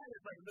 right? Like that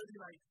is like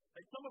literally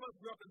like some of us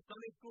grew up in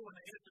Sunday school and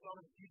the answer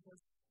always Jesus.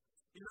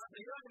 You're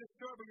not even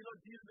sure, but you know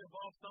Jesus is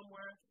involved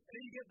somewhere. And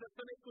then you get the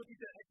Sunday school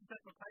teacher an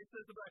existential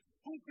crisis. They're like,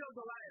 who killed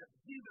Goliath?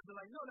 Jesus.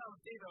 They're like, no, that was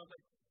David. I was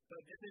like,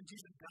 but isn't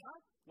Jesus God?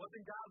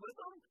 Wasn't God with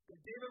him?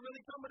 Did David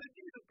really come, but did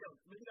Jesus come?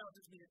 Maybe that was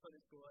just me in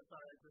Sunday school. I'm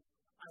sorry.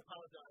 I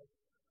apologize,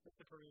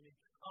 Mr. Perini.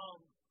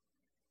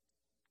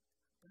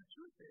 The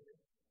truth is,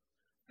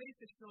 faith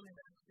is shown in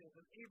actions,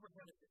 and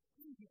Abraham is the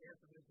easy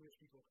answer to the Jewish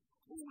people.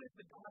 Who is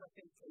the God of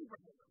faith?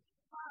 Abraham.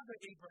 Father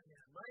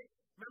Abraham, right?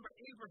 Remember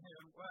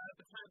Abraham, at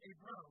the time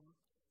Abram,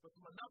 was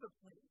from another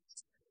place.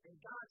 And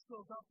God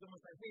shows up to him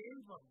and says, hey,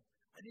 Abram,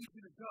 I need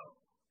you to go.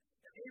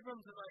 And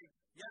Abram's like,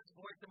 yes,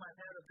 voice in my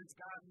head of this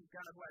God who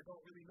I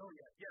don't really know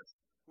yet. Yes,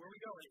 where are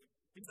we going?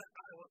 He's like,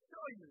 I will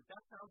show you.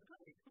 That sounds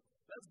great.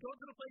 Let's go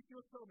to the place you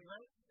will show me,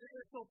 right?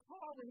 And so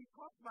Paul, when he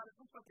talks about it,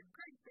 talks about the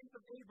great faith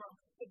of Abram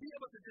to be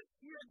able to just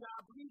hear God,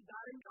 believe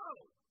God, and go.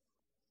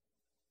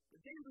 But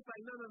James is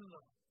like,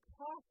 no.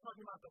 Paul's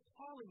talking about the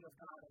calling of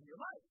God in your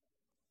life.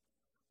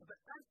 But the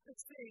act of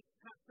faith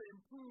has to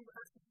improve,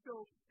 has to show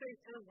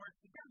faith and work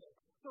together.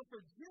 So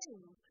for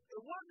James,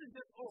 it wasn't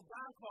just, oh,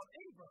 God called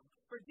Abram.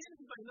 For James,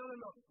 he's like, no.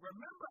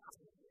 Remember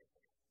Isaac.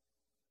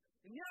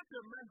 And you have to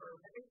remember,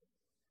 right?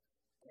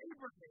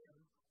 Abraham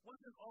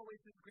wasn't always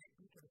this great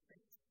beacon of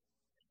faith.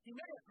 He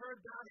may have heard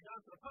God and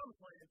gone to the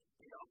promised land,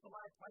 but he also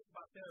lied twice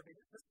about Sarah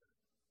being his sister.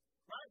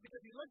 right?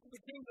 Because you look at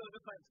the kingdom,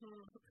 it's like,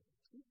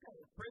 she's kind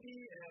of pretty,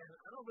 and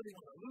I don't really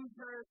want to lose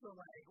her, so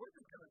like, we're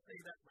just going to say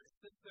that's my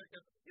sister,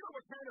 because,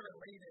 we're kind of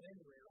related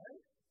anyway,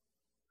 right?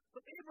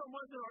 But Abraham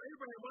wasn't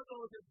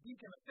always this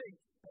beacon of faith,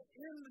 but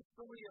in the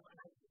story of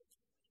Isaac,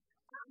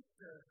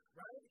 after,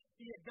 right,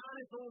 he had gone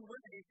his own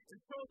way and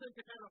chosen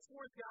to kind of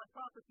force God's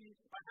prophecy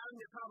by having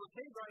a child with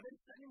Hagar and then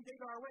sending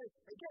Hagar away.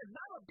 Again,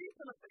 not a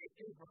beacon of faith,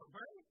 Abraham,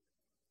 right?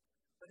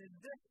 But in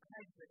this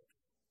Isaac,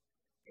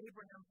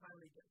 Abraham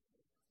finally gets it.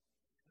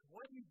 And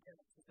what he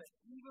gets is that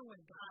even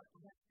when God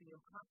asks the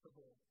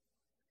impossible,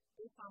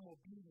 if I'm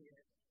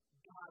obedient,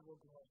 God will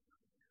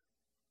glorify me.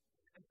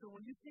 And so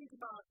when you think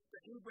about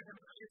the Abraham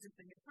and Isaac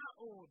thing, it's not,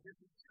 this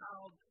is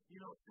child,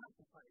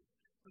 sacrifice.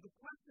 But the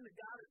question that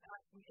God is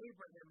asking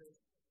Abraham is,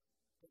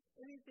 does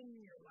anything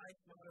in your life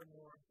matter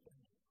more than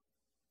you?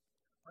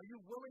 Are you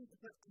willing to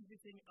put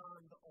everything on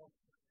the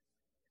altar?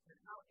 And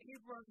how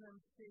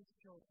Abraham's faith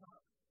shows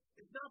up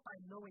is not by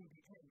knowing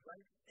the end,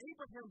 right?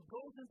 Abraham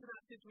goes into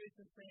that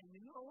situation saying,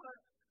 you know what?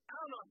 I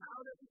don't know how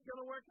this is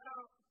going to work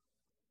out,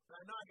 but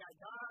I know I got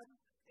God,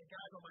 and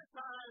God's on my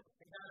side,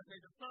 and God has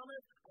made a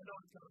promise. I know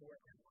it's going to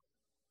work out.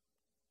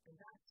 And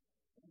that's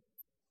faith.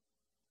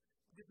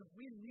 Because if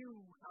we knew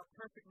how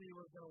perfectly it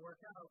was going to work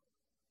out,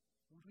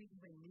 would we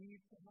even need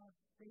to have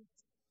faith?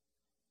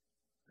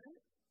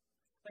 Right?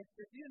 Like,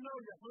 if you know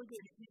you're hungry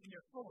and you're eating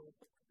your food,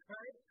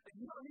 right? Like,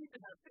 you don't need to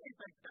have faith.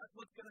 Like, that's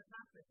what's going to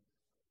happen.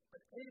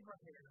 But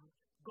Abraham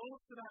goes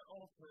to that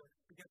altar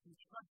because he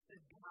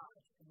trusted God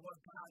and what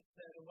God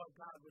said and what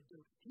God would do.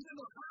 He didn't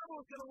know how it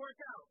was going to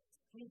work out.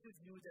 He just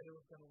knew that it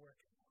was going to work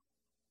out.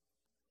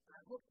 And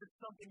I hope there's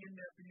something in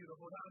there for you to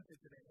hold on to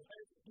today.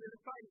 Okay?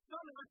 There's probably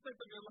some aspect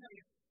of your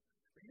life,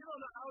 but you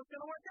don't know how it's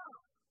going to work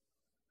out.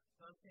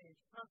 So I'm saying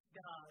trust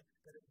God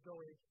that it's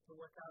going to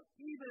work out,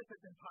 even if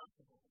it's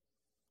impossible.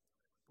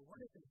 But what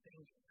if it's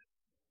dangerous?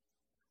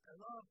 I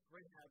love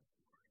Rahab's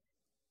story.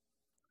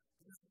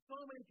 There's so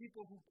many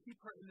people who keep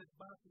her in this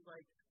box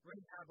like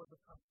Rahab was a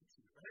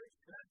prostitute, right?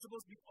 And that's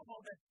supposed to be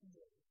all that she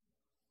is.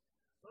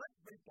 So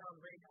let's break down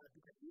Rahab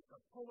because she's the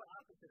polar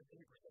opposite of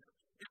Abraham.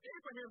 If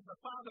Abraham's the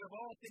father of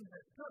all things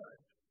that's good,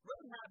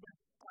 Rahab is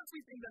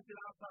everything that's an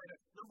outsider.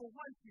 Number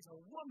one, she's a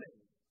woman.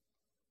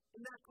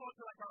 In that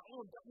culture like our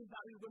own, doesn't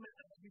value women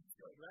as we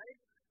should, right?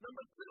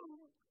 Number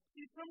two,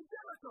 she's from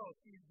Jericho.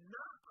 She's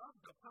not of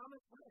the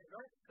promised land,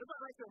 right? It's not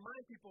like to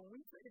remind people, when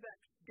we say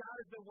that God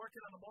has been working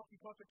on a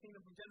multicultural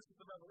kingdom from Genesis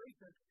to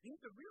Revelation, you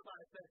need to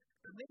realize that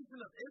the nation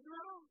of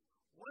Israel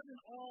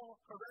wasn't all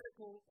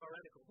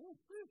hereditary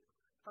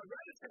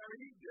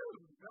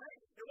Jews, right?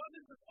 It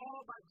wasn't just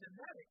all by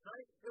genetics,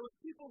 right? It was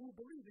people who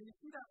believed, and you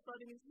see that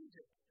starting in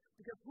Egypt.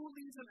 Because who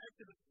leads in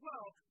Exodus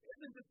 12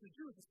 isn't just the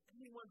Jews, it's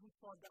anyone who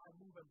saw God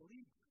move and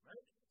believed,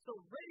 right? So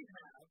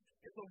Rahab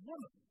is a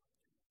woman.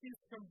 She's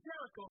from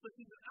Jericho, so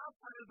she's an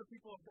outsider of the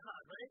people of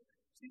God, right?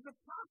 She's a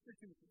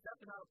prostitute. She's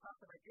definitely not a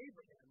prophet like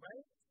Abraham,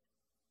 right?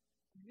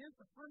 And here's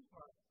the fun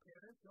part,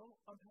 parents. Don't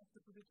unpack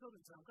this with your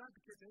children, so I'm glad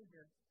the kids are in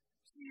here.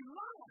 She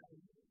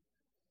lied.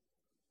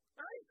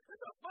 Right?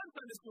 It's a fun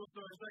Sunday school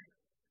story. It's like,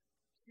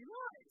 she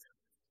lied.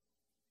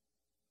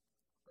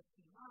 But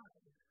she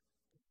lied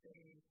to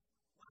save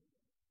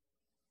life.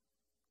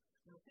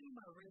 And the thing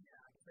about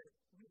Rahab is that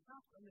we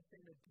have to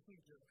understand the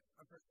danger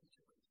of her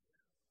situation.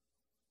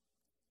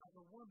 As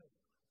a woman,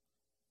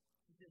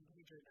 she's in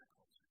danger in that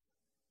culture.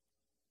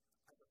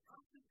 As a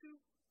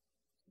prostitute,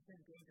 she's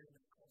in danger in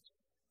that culture.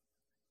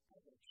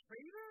 As a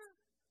traitor,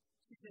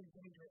 she's in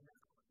danger in that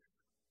culture.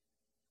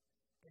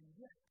 And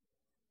yet,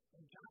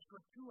 in Joshua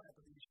 2, I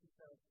believe, she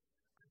says,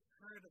 I've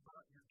heard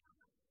about your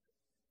God.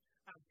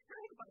 I've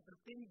heard about the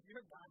things your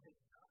God has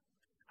done.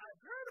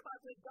 I've heard about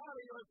this God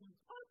of yours who's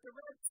fought the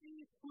Red Sea,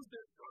 who's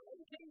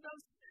destroying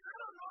kingdoms. I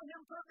don't know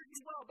him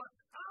perfectly well, but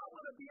I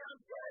want to be on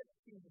his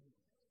team.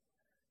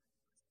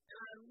 And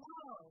I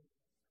love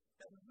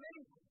that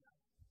Rahab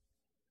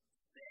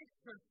stakes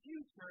her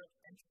future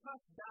and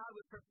trusts God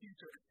with her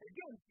future.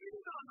 Again, she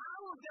didn't know how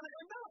it was going to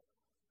end up,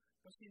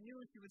 but she knew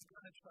she was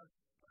going to trust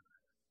God.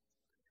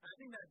 And I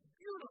think that's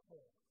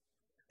beautiful.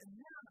 And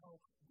now,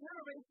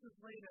 generations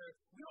later,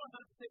 we don't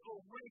have to say,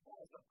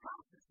 Rahab is a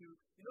prostitute.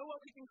 You know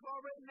what we can call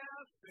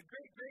Rahab? The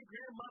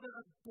great-great-grandmother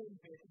of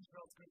David,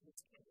 Israel's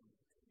greatest king.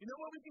 You know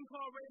what we can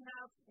call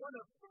Rahab? One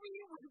of 3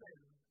 women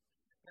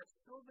that's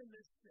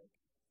chauvinistic.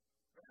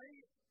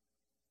 Right?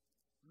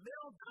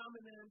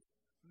 Male-dominant,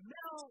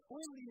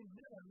 male-only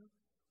men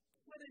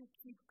couldn't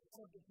keep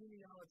all the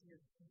genealogy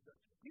of Jesus.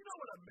 You know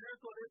what a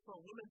miracle it is for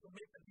a woman to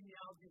make the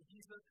genealogy of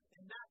Jesus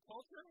in that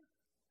culture?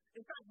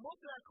 In fact, most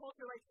of that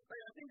culture, like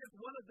I think it's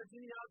one of the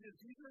genealogy of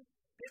Jesus,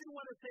 they didn't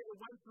want to say it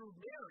went through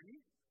Mary,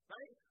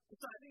 right?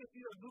 So I think it's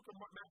either Luke or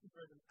Matthew's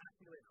version,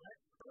 actually, right?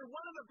 But in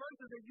one of the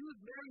verses, they used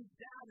Mary's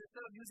dad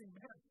instead of using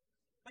Mary.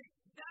 Like,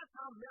 that's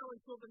how male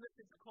and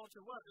chauvinistic the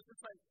culture was. It's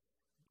just like,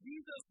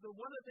 Jesus,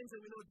 one of the things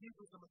that we know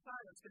Jesus is the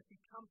Messiah is because he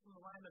comes from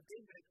the line of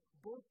David,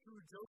 both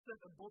through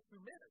Joseph and both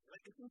through Mary.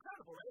 Like, it's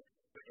incredible, right?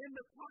 But in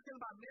the talking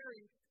about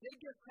Mary, they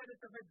give credit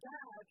to her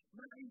dad,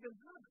 not even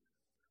her.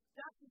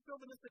 That's the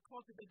chauvinistic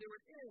culture that they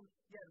were in,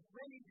 yet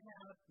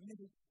Rahab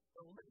made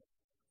the list.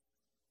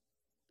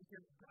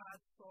 Because God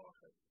saw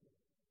her sin.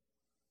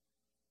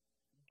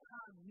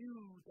 God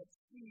knew that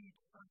she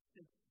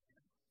trusted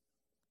him,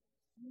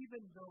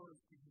 even though it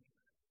was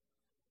dangerous.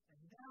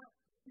 And that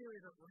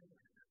spirit of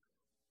Rahab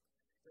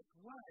is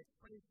what I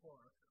pray for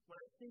when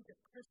I think of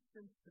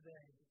Christians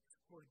today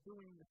who are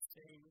doing the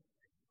same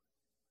thing.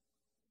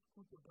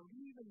 Who to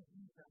believe in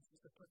Jesus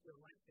is to put their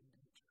life in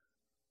danger.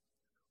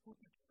 Who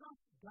to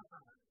trust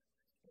God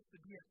is to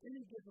be at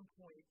any given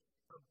point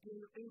of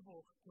being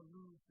able to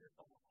lose it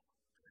all.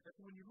 And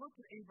so when you look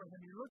at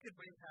Abraham, you look at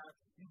Rahab,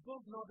 you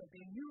both know that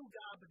they knew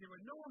God, but they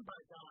were known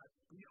by God.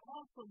 But you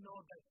also know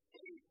that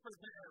faith for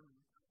them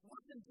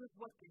wasn't just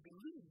what they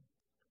believed.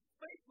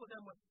 Faith for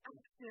them was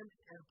action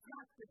and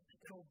practice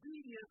and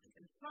obedience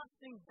and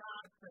trusting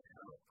God to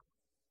help.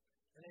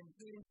 And then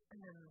James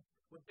ends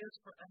with this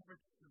forever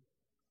truth.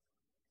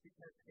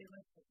 Because, hey,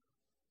 listen,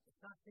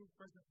 it's not faith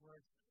versus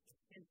works,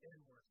 it's faith and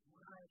works.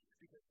 Why?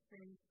 Because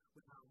faith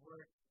without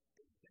works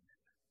is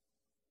dead.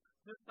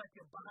 Just like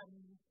your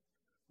body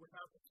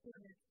without the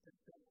spirit is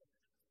dead.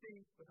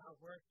 Faith without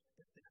works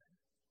is dead.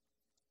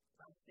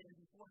 I stand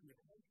before you,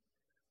 right?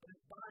 But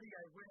this body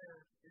I wear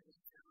is a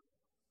spirit.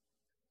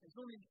 It's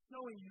only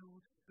showing you,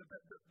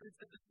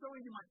 it's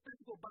showing you my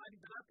physical body,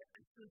 but not the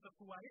essence of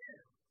who I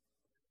am.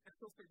 And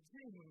so for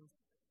James,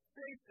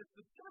 faith is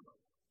the struggle.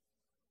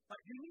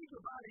 Like, you need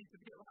your body to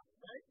be alive,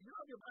 right? You don't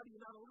have your body,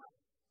 you're not alive.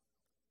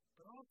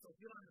 But also, if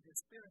you don't have your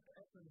spirit, the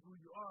essence of who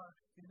you are,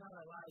 you're not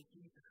alive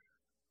either.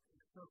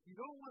 So if you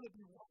don't want to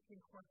be walking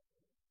Christ,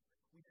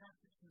 we have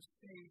to choose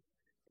faith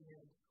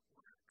and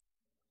works.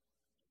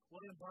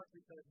 William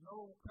Barclay says,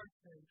 no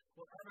person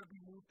will ever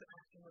be moved to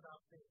action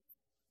without faith.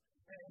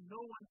 And no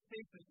one's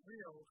faith is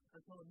real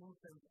until it moves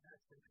them to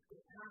action.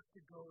 They have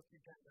to go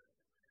together.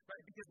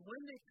 Right? Because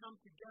when they come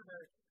together,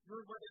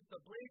 whether it's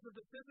the blades of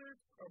the scissors,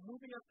 or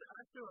moving us to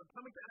action, or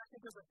coming to action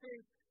because of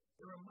faith,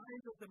 it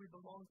reminds us that we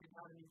belong to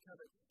God and each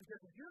other.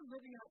 Because if you're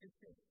living out your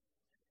faith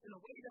in a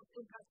way that's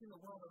impacting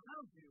the world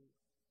around you,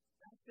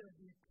 that's going to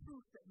be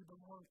proof that you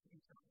belong to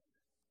each other.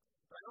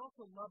 But I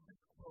also love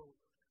this quote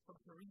from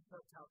Teresa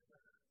of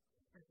Calcutta.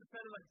 It's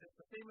said like this,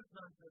 the famous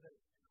nun said this: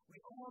 we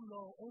all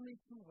know only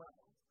too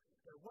well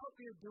that what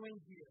we are doing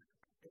here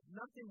is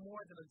nothing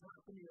more than a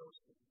drop in the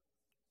ocean.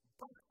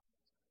 But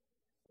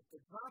if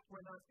the drop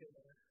were not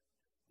there,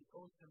 the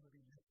ocean would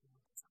be missing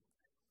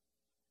something.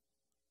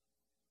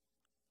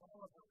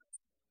 All of us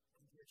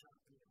can be a drop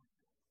in the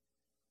ocean.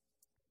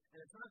 And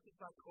it's not just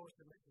about the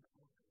ocean missing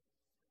something.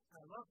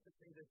 I love to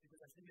say this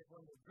because I think it's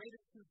one of the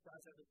greatest truths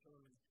God's ever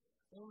shown me.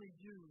 Only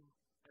you,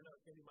 I know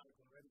Kenny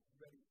Michael, ready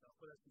stuff,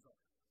 but let's go.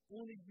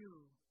 Only you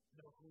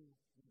know who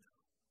you know.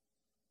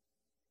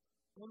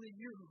 Only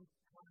you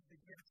have the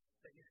gifts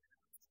that you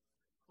have.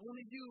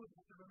 Only you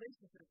have the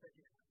relationships that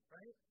you have,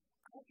 right?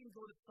 I can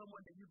go to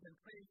someone that you've been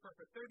praying for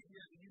 30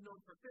 years and you've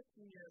known for 15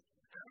 years,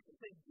 and I can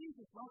say,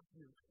 Jesus loves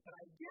you, but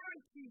I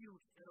guarantee you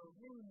it'll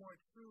ring more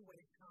true when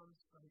it comes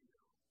from you.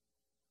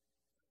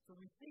 So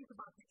we think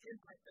about the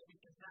impact that we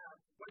can have,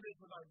 whether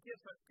it's with our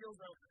gifts, our skills,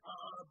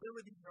 our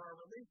abilities, our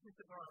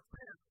relationships, or our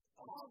prayers,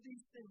 all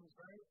these things,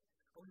 right?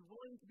 Are we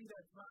willing to be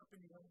that drop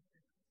in the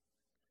ocean?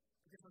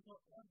 Because until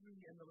every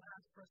and the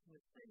last person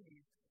is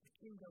saved, the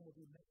kingdom will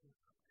be missing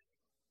something.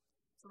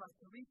 So like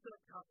Teresa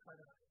of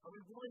Calcutta, are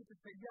we willing to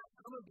say, yes,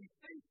 I'm going to be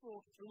faithful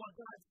in what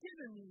God's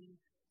given me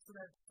so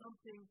that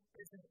something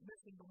isn't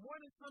missing? But more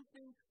than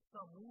something,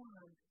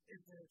 someone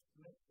isn't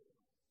missing.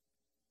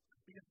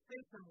 Because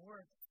faith and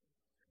works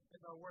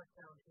is our work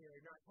down here.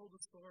 You know, I told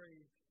a story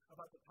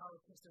about the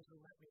politicians who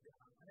let me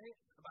down, right?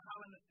 About how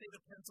in the state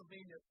of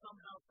Pennsylvania,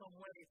 somehow, some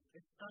way,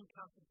 it's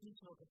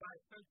unconstitutional to buy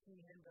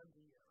 13 handguns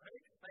a year,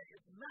 right? Like,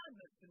 it's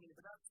madness to me,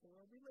 but that's the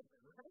world we live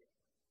in, right?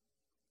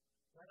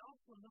 But I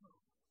also know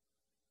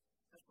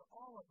that for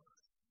all of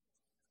us,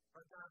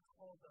 our God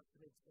calls us to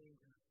make change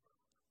in this world.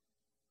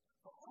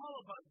 For all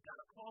of us,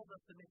 God calls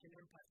us to make an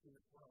impact in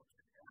this world.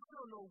 And I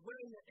don't know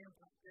where your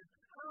impact is.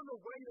 I don't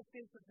know where your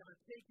faith is going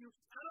to take you.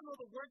 I don't know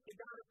the work that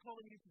God is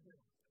calling you to do.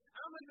 I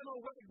don't even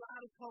know where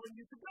God is calling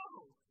you to go.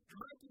 You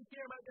might be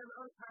here, might be on the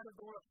other side of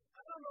the world.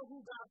 I don't know who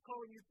God's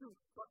calling you to.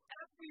 But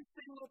every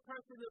single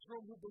person in this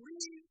room who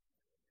believes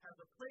has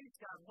a place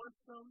God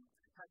wants them,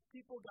 has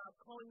people God's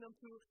calling them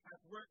to, has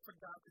work for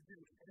God to do.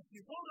 And if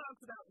you hold on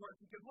to that work,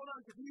 you can hold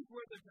on to these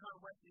words of John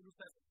Wesley, who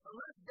says,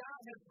 unless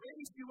God has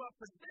raised you up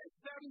for this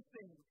very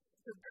thing,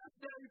 to this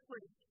very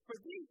place, for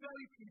these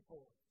very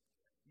people,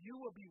 you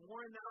will be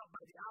worn out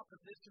by the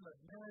opposition of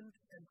men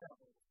and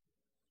devils.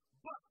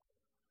 But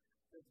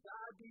if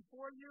God be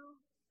for you,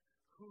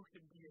 who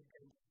can be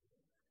against you?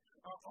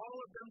 Are all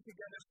of them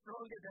together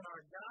stronger than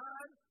our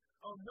God?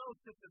 Oh no,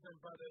 sisters and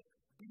brothers,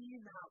 be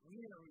not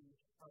weary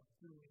of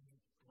doing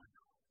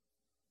well.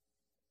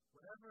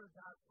 Whatever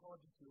God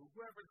called you to,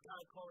 whoever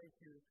God called you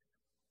to,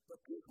 the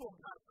people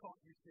God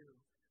called you to,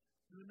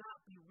 do not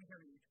be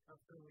weary of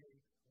doing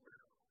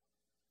well.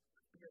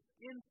 Because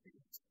in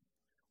faith,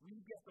 we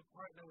get to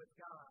partner with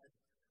God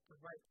to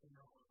right the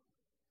wrong.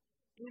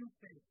 In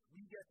faith,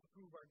 we get to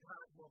prove our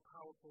God is more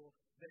powerful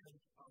than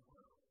our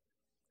world.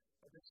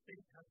 But this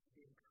faith has to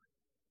be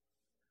encouraged.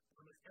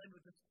 I'm going to end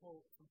with this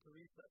quote from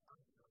Teresa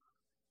Avila.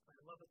 I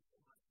love it so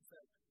much. She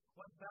said,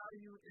 "What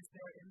value is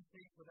there in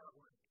faith without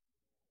works?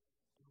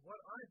 And what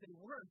are they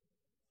worth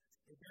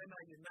if they're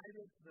not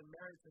united to the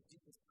merits of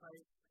Jesus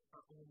Christ,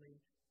 our only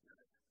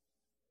good?"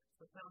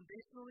 So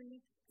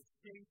foundationally, it's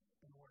faith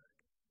and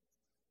works.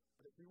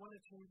 But if we want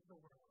to change the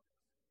world,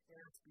 it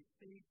has to be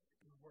faith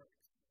and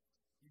works,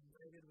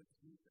 united with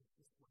Jesus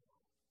as well,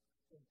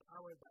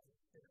 empowered by the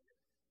Spirit,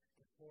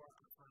 and for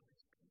our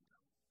Father's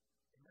kingdom.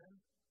 Amen?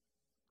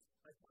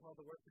 I'd like to call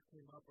the worship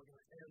team up. We're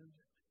going to end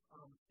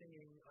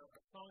singing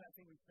a song I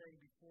think we sang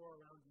before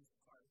around these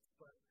parts.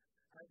 But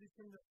as we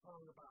sing this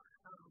song about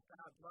how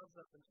God loves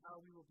us and how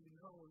we will be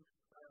known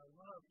by our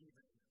love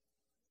even,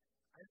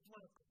 I just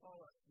want to call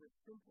us to this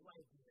simple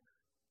idea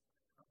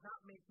of not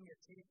making a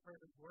case for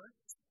His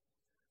works,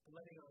 but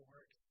letting our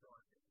works show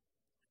it.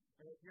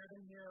 And if you're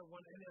in here,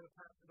 any of the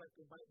pastors would like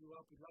to invite you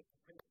up. We'd love to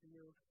pray for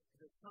you.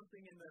 If there's something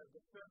in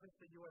the service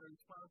that you want to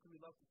respond to, we'd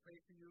love to pray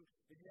for you.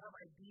 If you have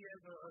ideas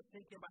or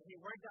thinking about, hey,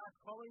 where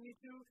God's calling you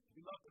to,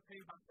 we'd love to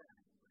pray about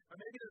that. Or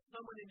maybe there's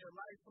someone in your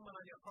life, someone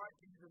on your heart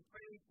that you've been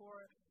praying for.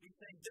 You're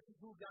saying, this is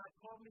who God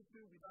called me to.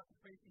 We'd love to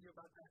pray for you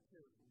about that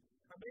too.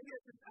 Or maybe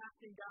it's just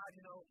asking God,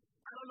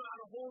 I don't know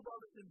how to hold all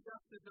this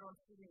injustice that I'm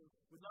seeing.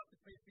 We'd love to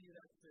pray for you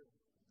that too.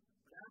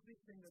 But as we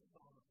sing this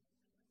song,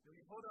 may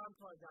we hold on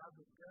to our God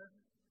who's good,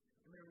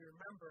 and may we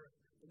remember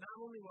that not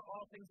only will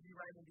all things be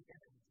right in the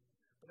end,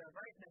 but that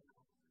right now,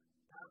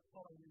 God's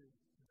calling you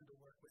to do the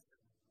work with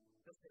Him.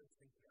 Let's say this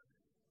thing together.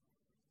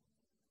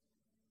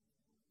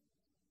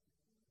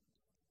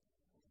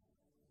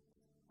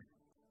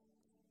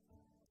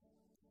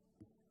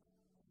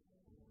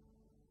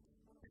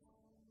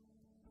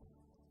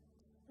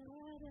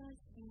 Let us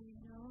be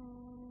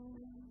known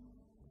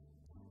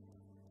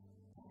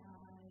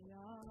by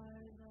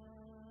our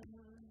love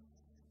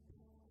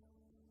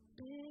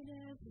in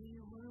every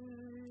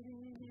word,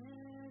 in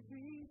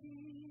every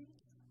deed,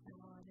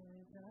 honor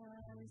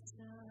the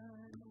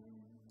Son.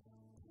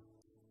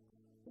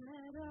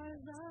 Let our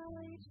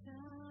light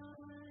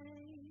shine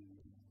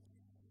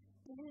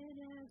in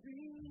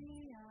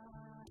every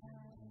eye.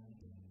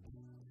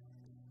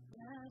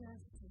 Let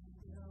us be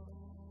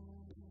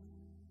known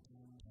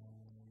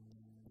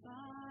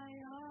by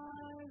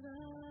our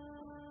love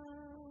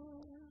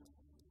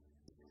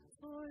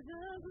for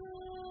the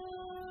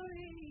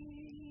glory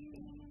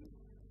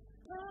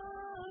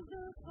of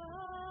the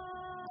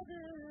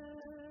Father,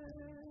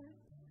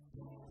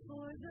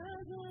 for the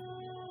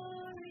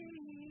glory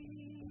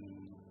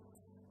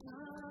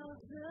of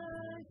the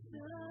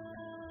Son,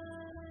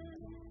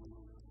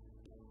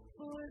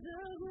 for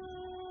the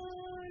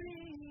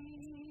glory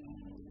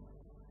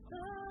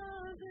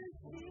of the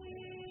Spirit.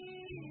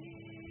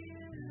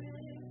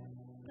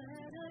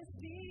 Let us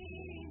be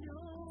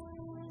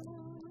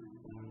known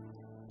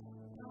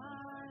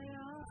by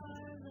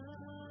our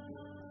love.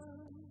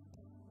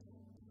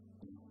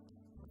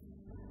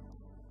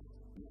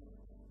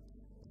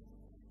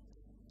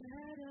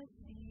 Let us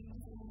be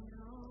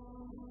known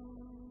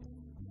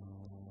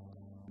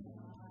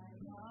by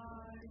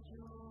our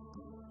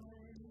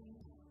joy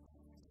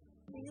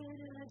in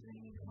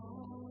every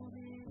home,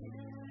 in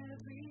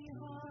every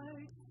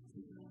heart,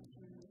 sing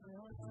to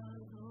the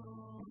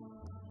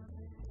Lord.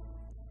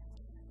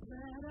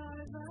 Let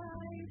our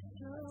life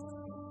show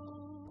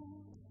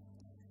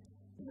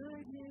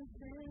goodness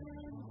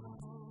and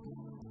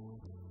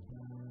hope.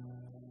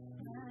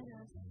 Let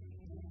us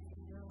be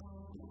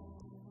known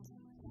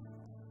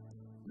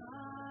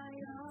by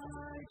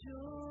our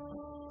joy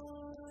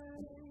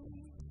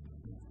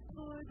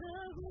for the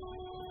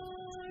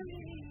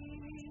glory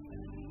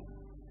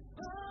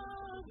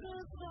of the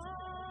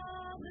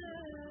Father,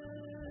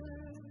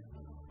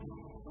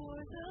 for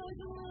the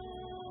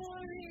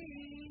glory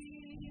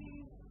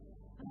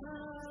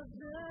of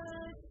the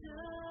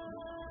Son,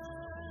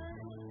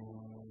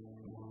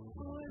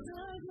 for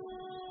the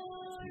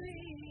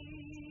glory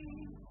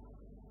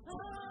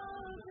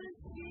of the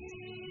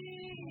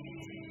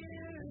Spirit.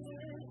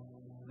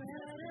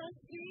 Let us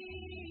be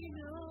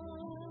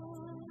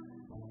known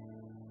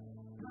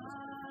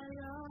by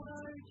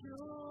our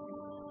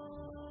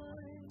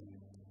joy.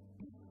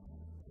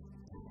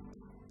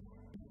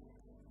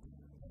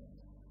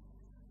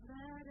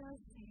 Let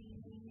us be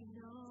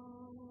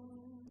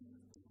known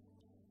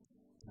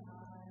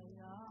by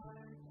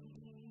our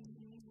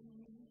King.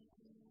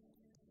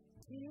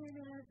 In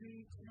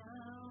every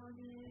town,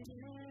 in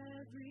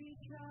every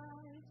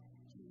tribe,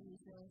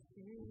 Jesus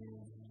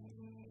is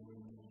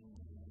King.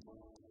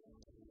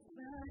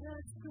 Let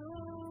us go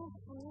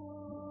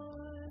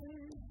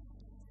forth,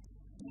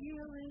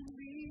 heal and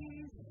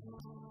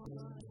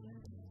restore.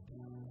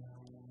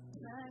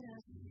 Let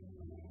us be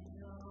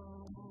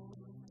known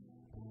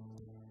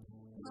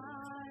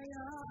by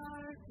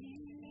our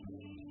King,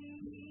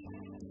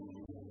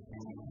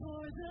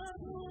 for the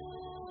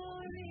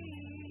glory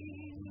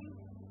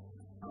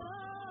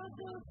of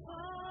the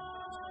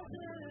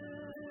Father,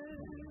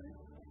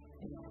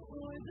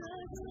 for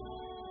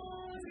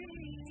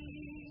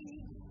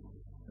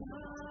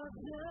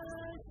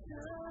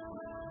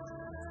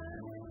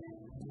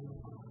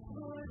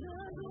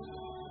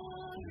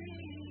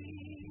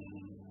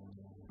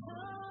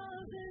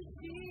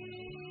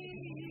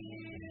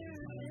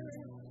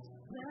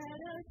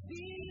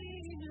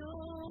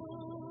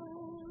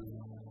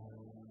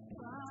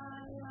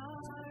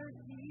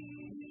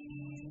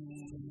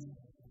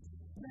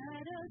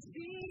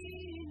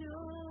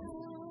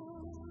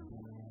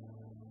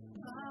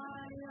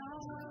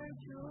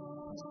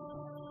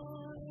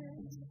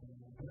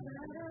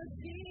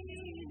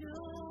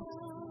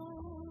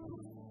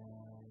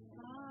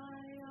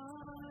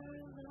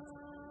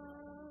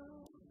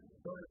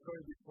told this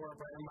story before,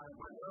 but in my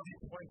early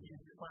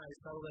 20s, before I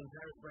settled in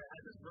Harrisburg, I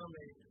had this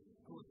roommate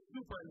who was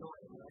super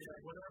annoying. Right?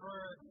 Like, whenever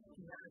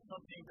he had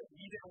something that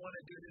he didn't want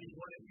to do that he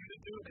wanted you to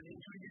do, and he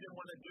knew you didn't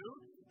want to do,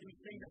 he would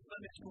sing a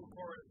Sunday school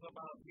chorus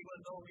about, "You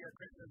will know we are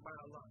Christians by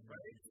our love,"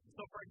 right?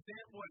 So, for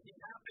example, if he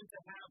happened to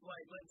have,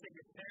 like, let's say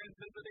his parents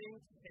visiting,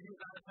 and he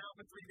was out of town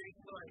for 3 days,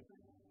 he's like,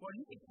 "Well,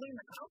 you can clean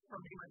the house for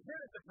me. My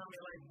parents are coming.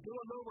 Like, you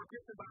will know we're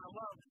Christians by our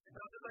love." And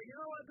I was just like, you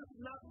know what? This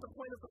is not the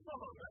point of the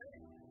song,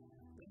 right?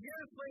 But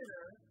years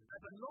later,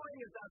 as annoying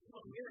as that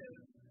song is,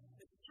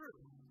 it's true.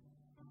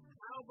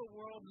 How the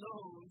world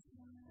knows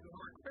that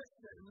we're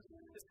Christians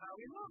is how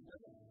we love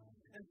them.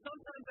 And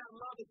sometimes that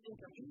love is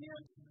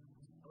inconvenient,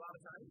 a lot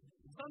of times.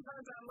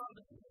 Sometimes that love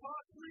is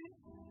costly.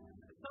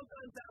 And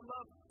sometimes that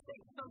love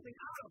takes something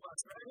out of us,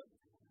 right?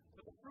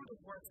 But the fruit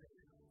is worth it.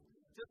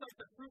 Just like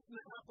the fruit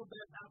from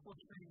the apple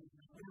tree,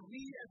 when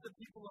we as the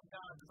people of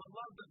God, the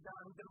beloved of God,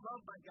 who've been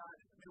loved by God,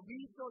 when we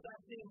show that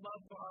same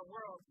love to our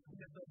world,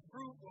 that the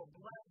fruit will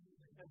bless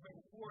and bring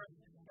forth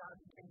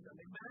God's kingdom.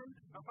 Amen?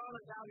 Our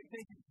Father God, we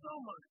thank you so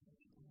much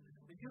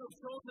that you have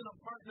chosen a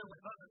partner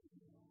with us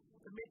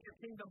to make your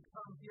kingdom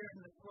come here in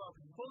this world.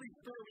 Holy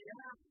Spirit, we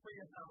ask for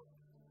your help.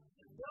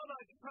 Build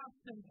our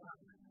trust in God.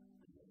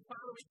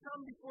 Father, we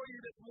come before you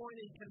this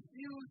morning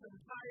confused and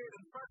tired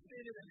and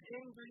frustrated and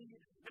angry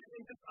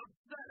and just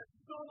upset at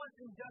so much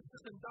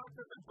injustice and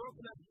darkness and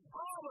brokenness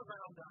all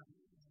around us.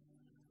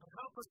 And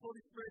help us,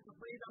 Holy Spirit, to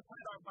lay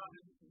aside our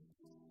bodies.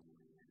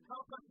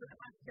 Help us to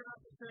ask God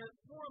to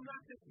transform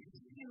not just these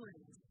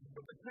feelings,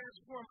 but to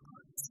transform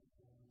us.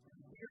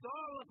 Because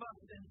all of us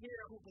in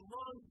here who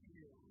belong to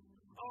you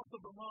also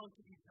belong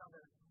to each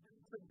other.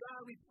 So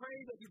God, we pray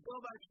that you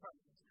build our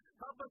trust.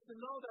 Help us to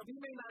know that we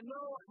may not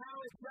know how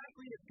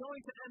exactly it's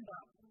going to end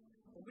up,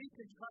 but we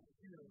can trust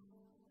you.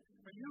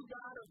 For you,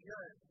 God, are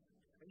good,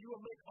 and you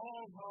will make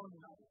all wrong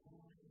right.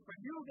 For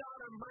you, God,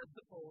 are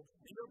merciful,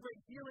 and you'll bring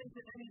healing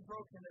to any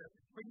brokenness.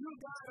 For you,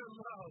 God, are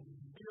love,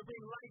 and you'll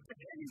bring light to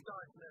any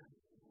darkness.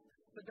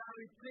 So God,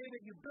 we pray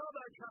that you build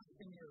our trust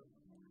in you.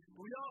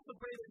 But we also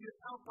pray that you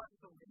help us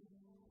to live.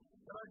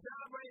 That our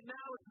job right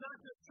now is not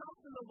just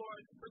trust in the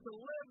Lord, but to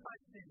live by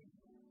faith.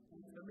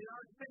 And may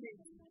our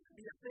faith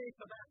be a faith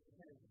of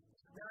action.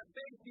 May our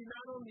faith be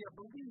not only a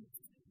belief,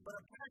 but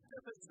a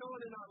practice that's shown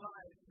in our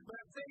lives. May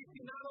our faith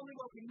be not only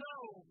what we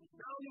know,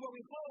 not only what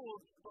we hold,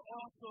 but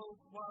also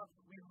what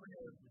we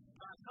live.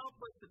 God, help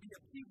us to be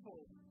a people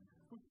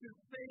who choose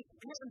faith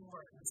and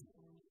words,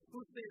 who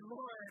say,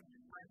 Lord,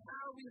 by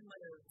how we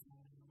live,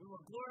 we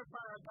will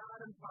glorify our God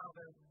and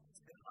Father,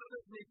 and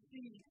others may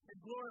see and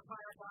glorify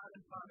our God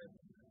and Father.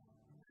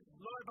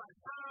 Lord, by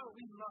how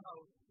we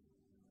love,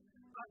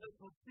 others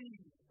will see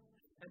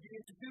and be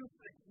introduced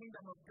to the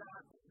kingdom of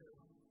God.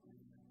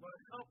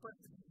 Lord, help us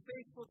to be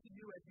faithful to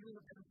you as you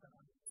have been to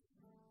us.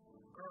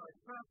 Grow our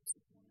trust,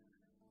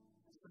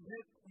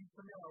 we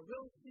submit our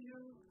wills to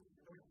you,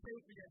 and we pray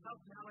for your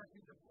help now as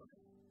we deploy.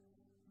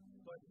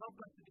 Lord, help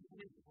us to be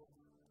faithful.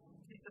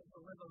 Teach us to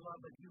live the love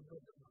that you've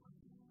lived upon us.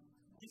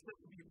 Teach us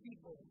to be a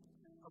people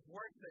of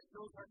work that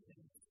shows our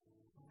faith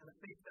and a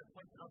faith that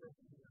points others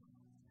to you.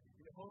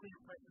 In your holy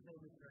and precious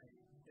name we pray.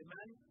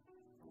 Amen.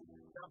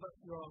 God bless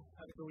you all.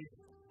 Have a good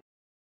week.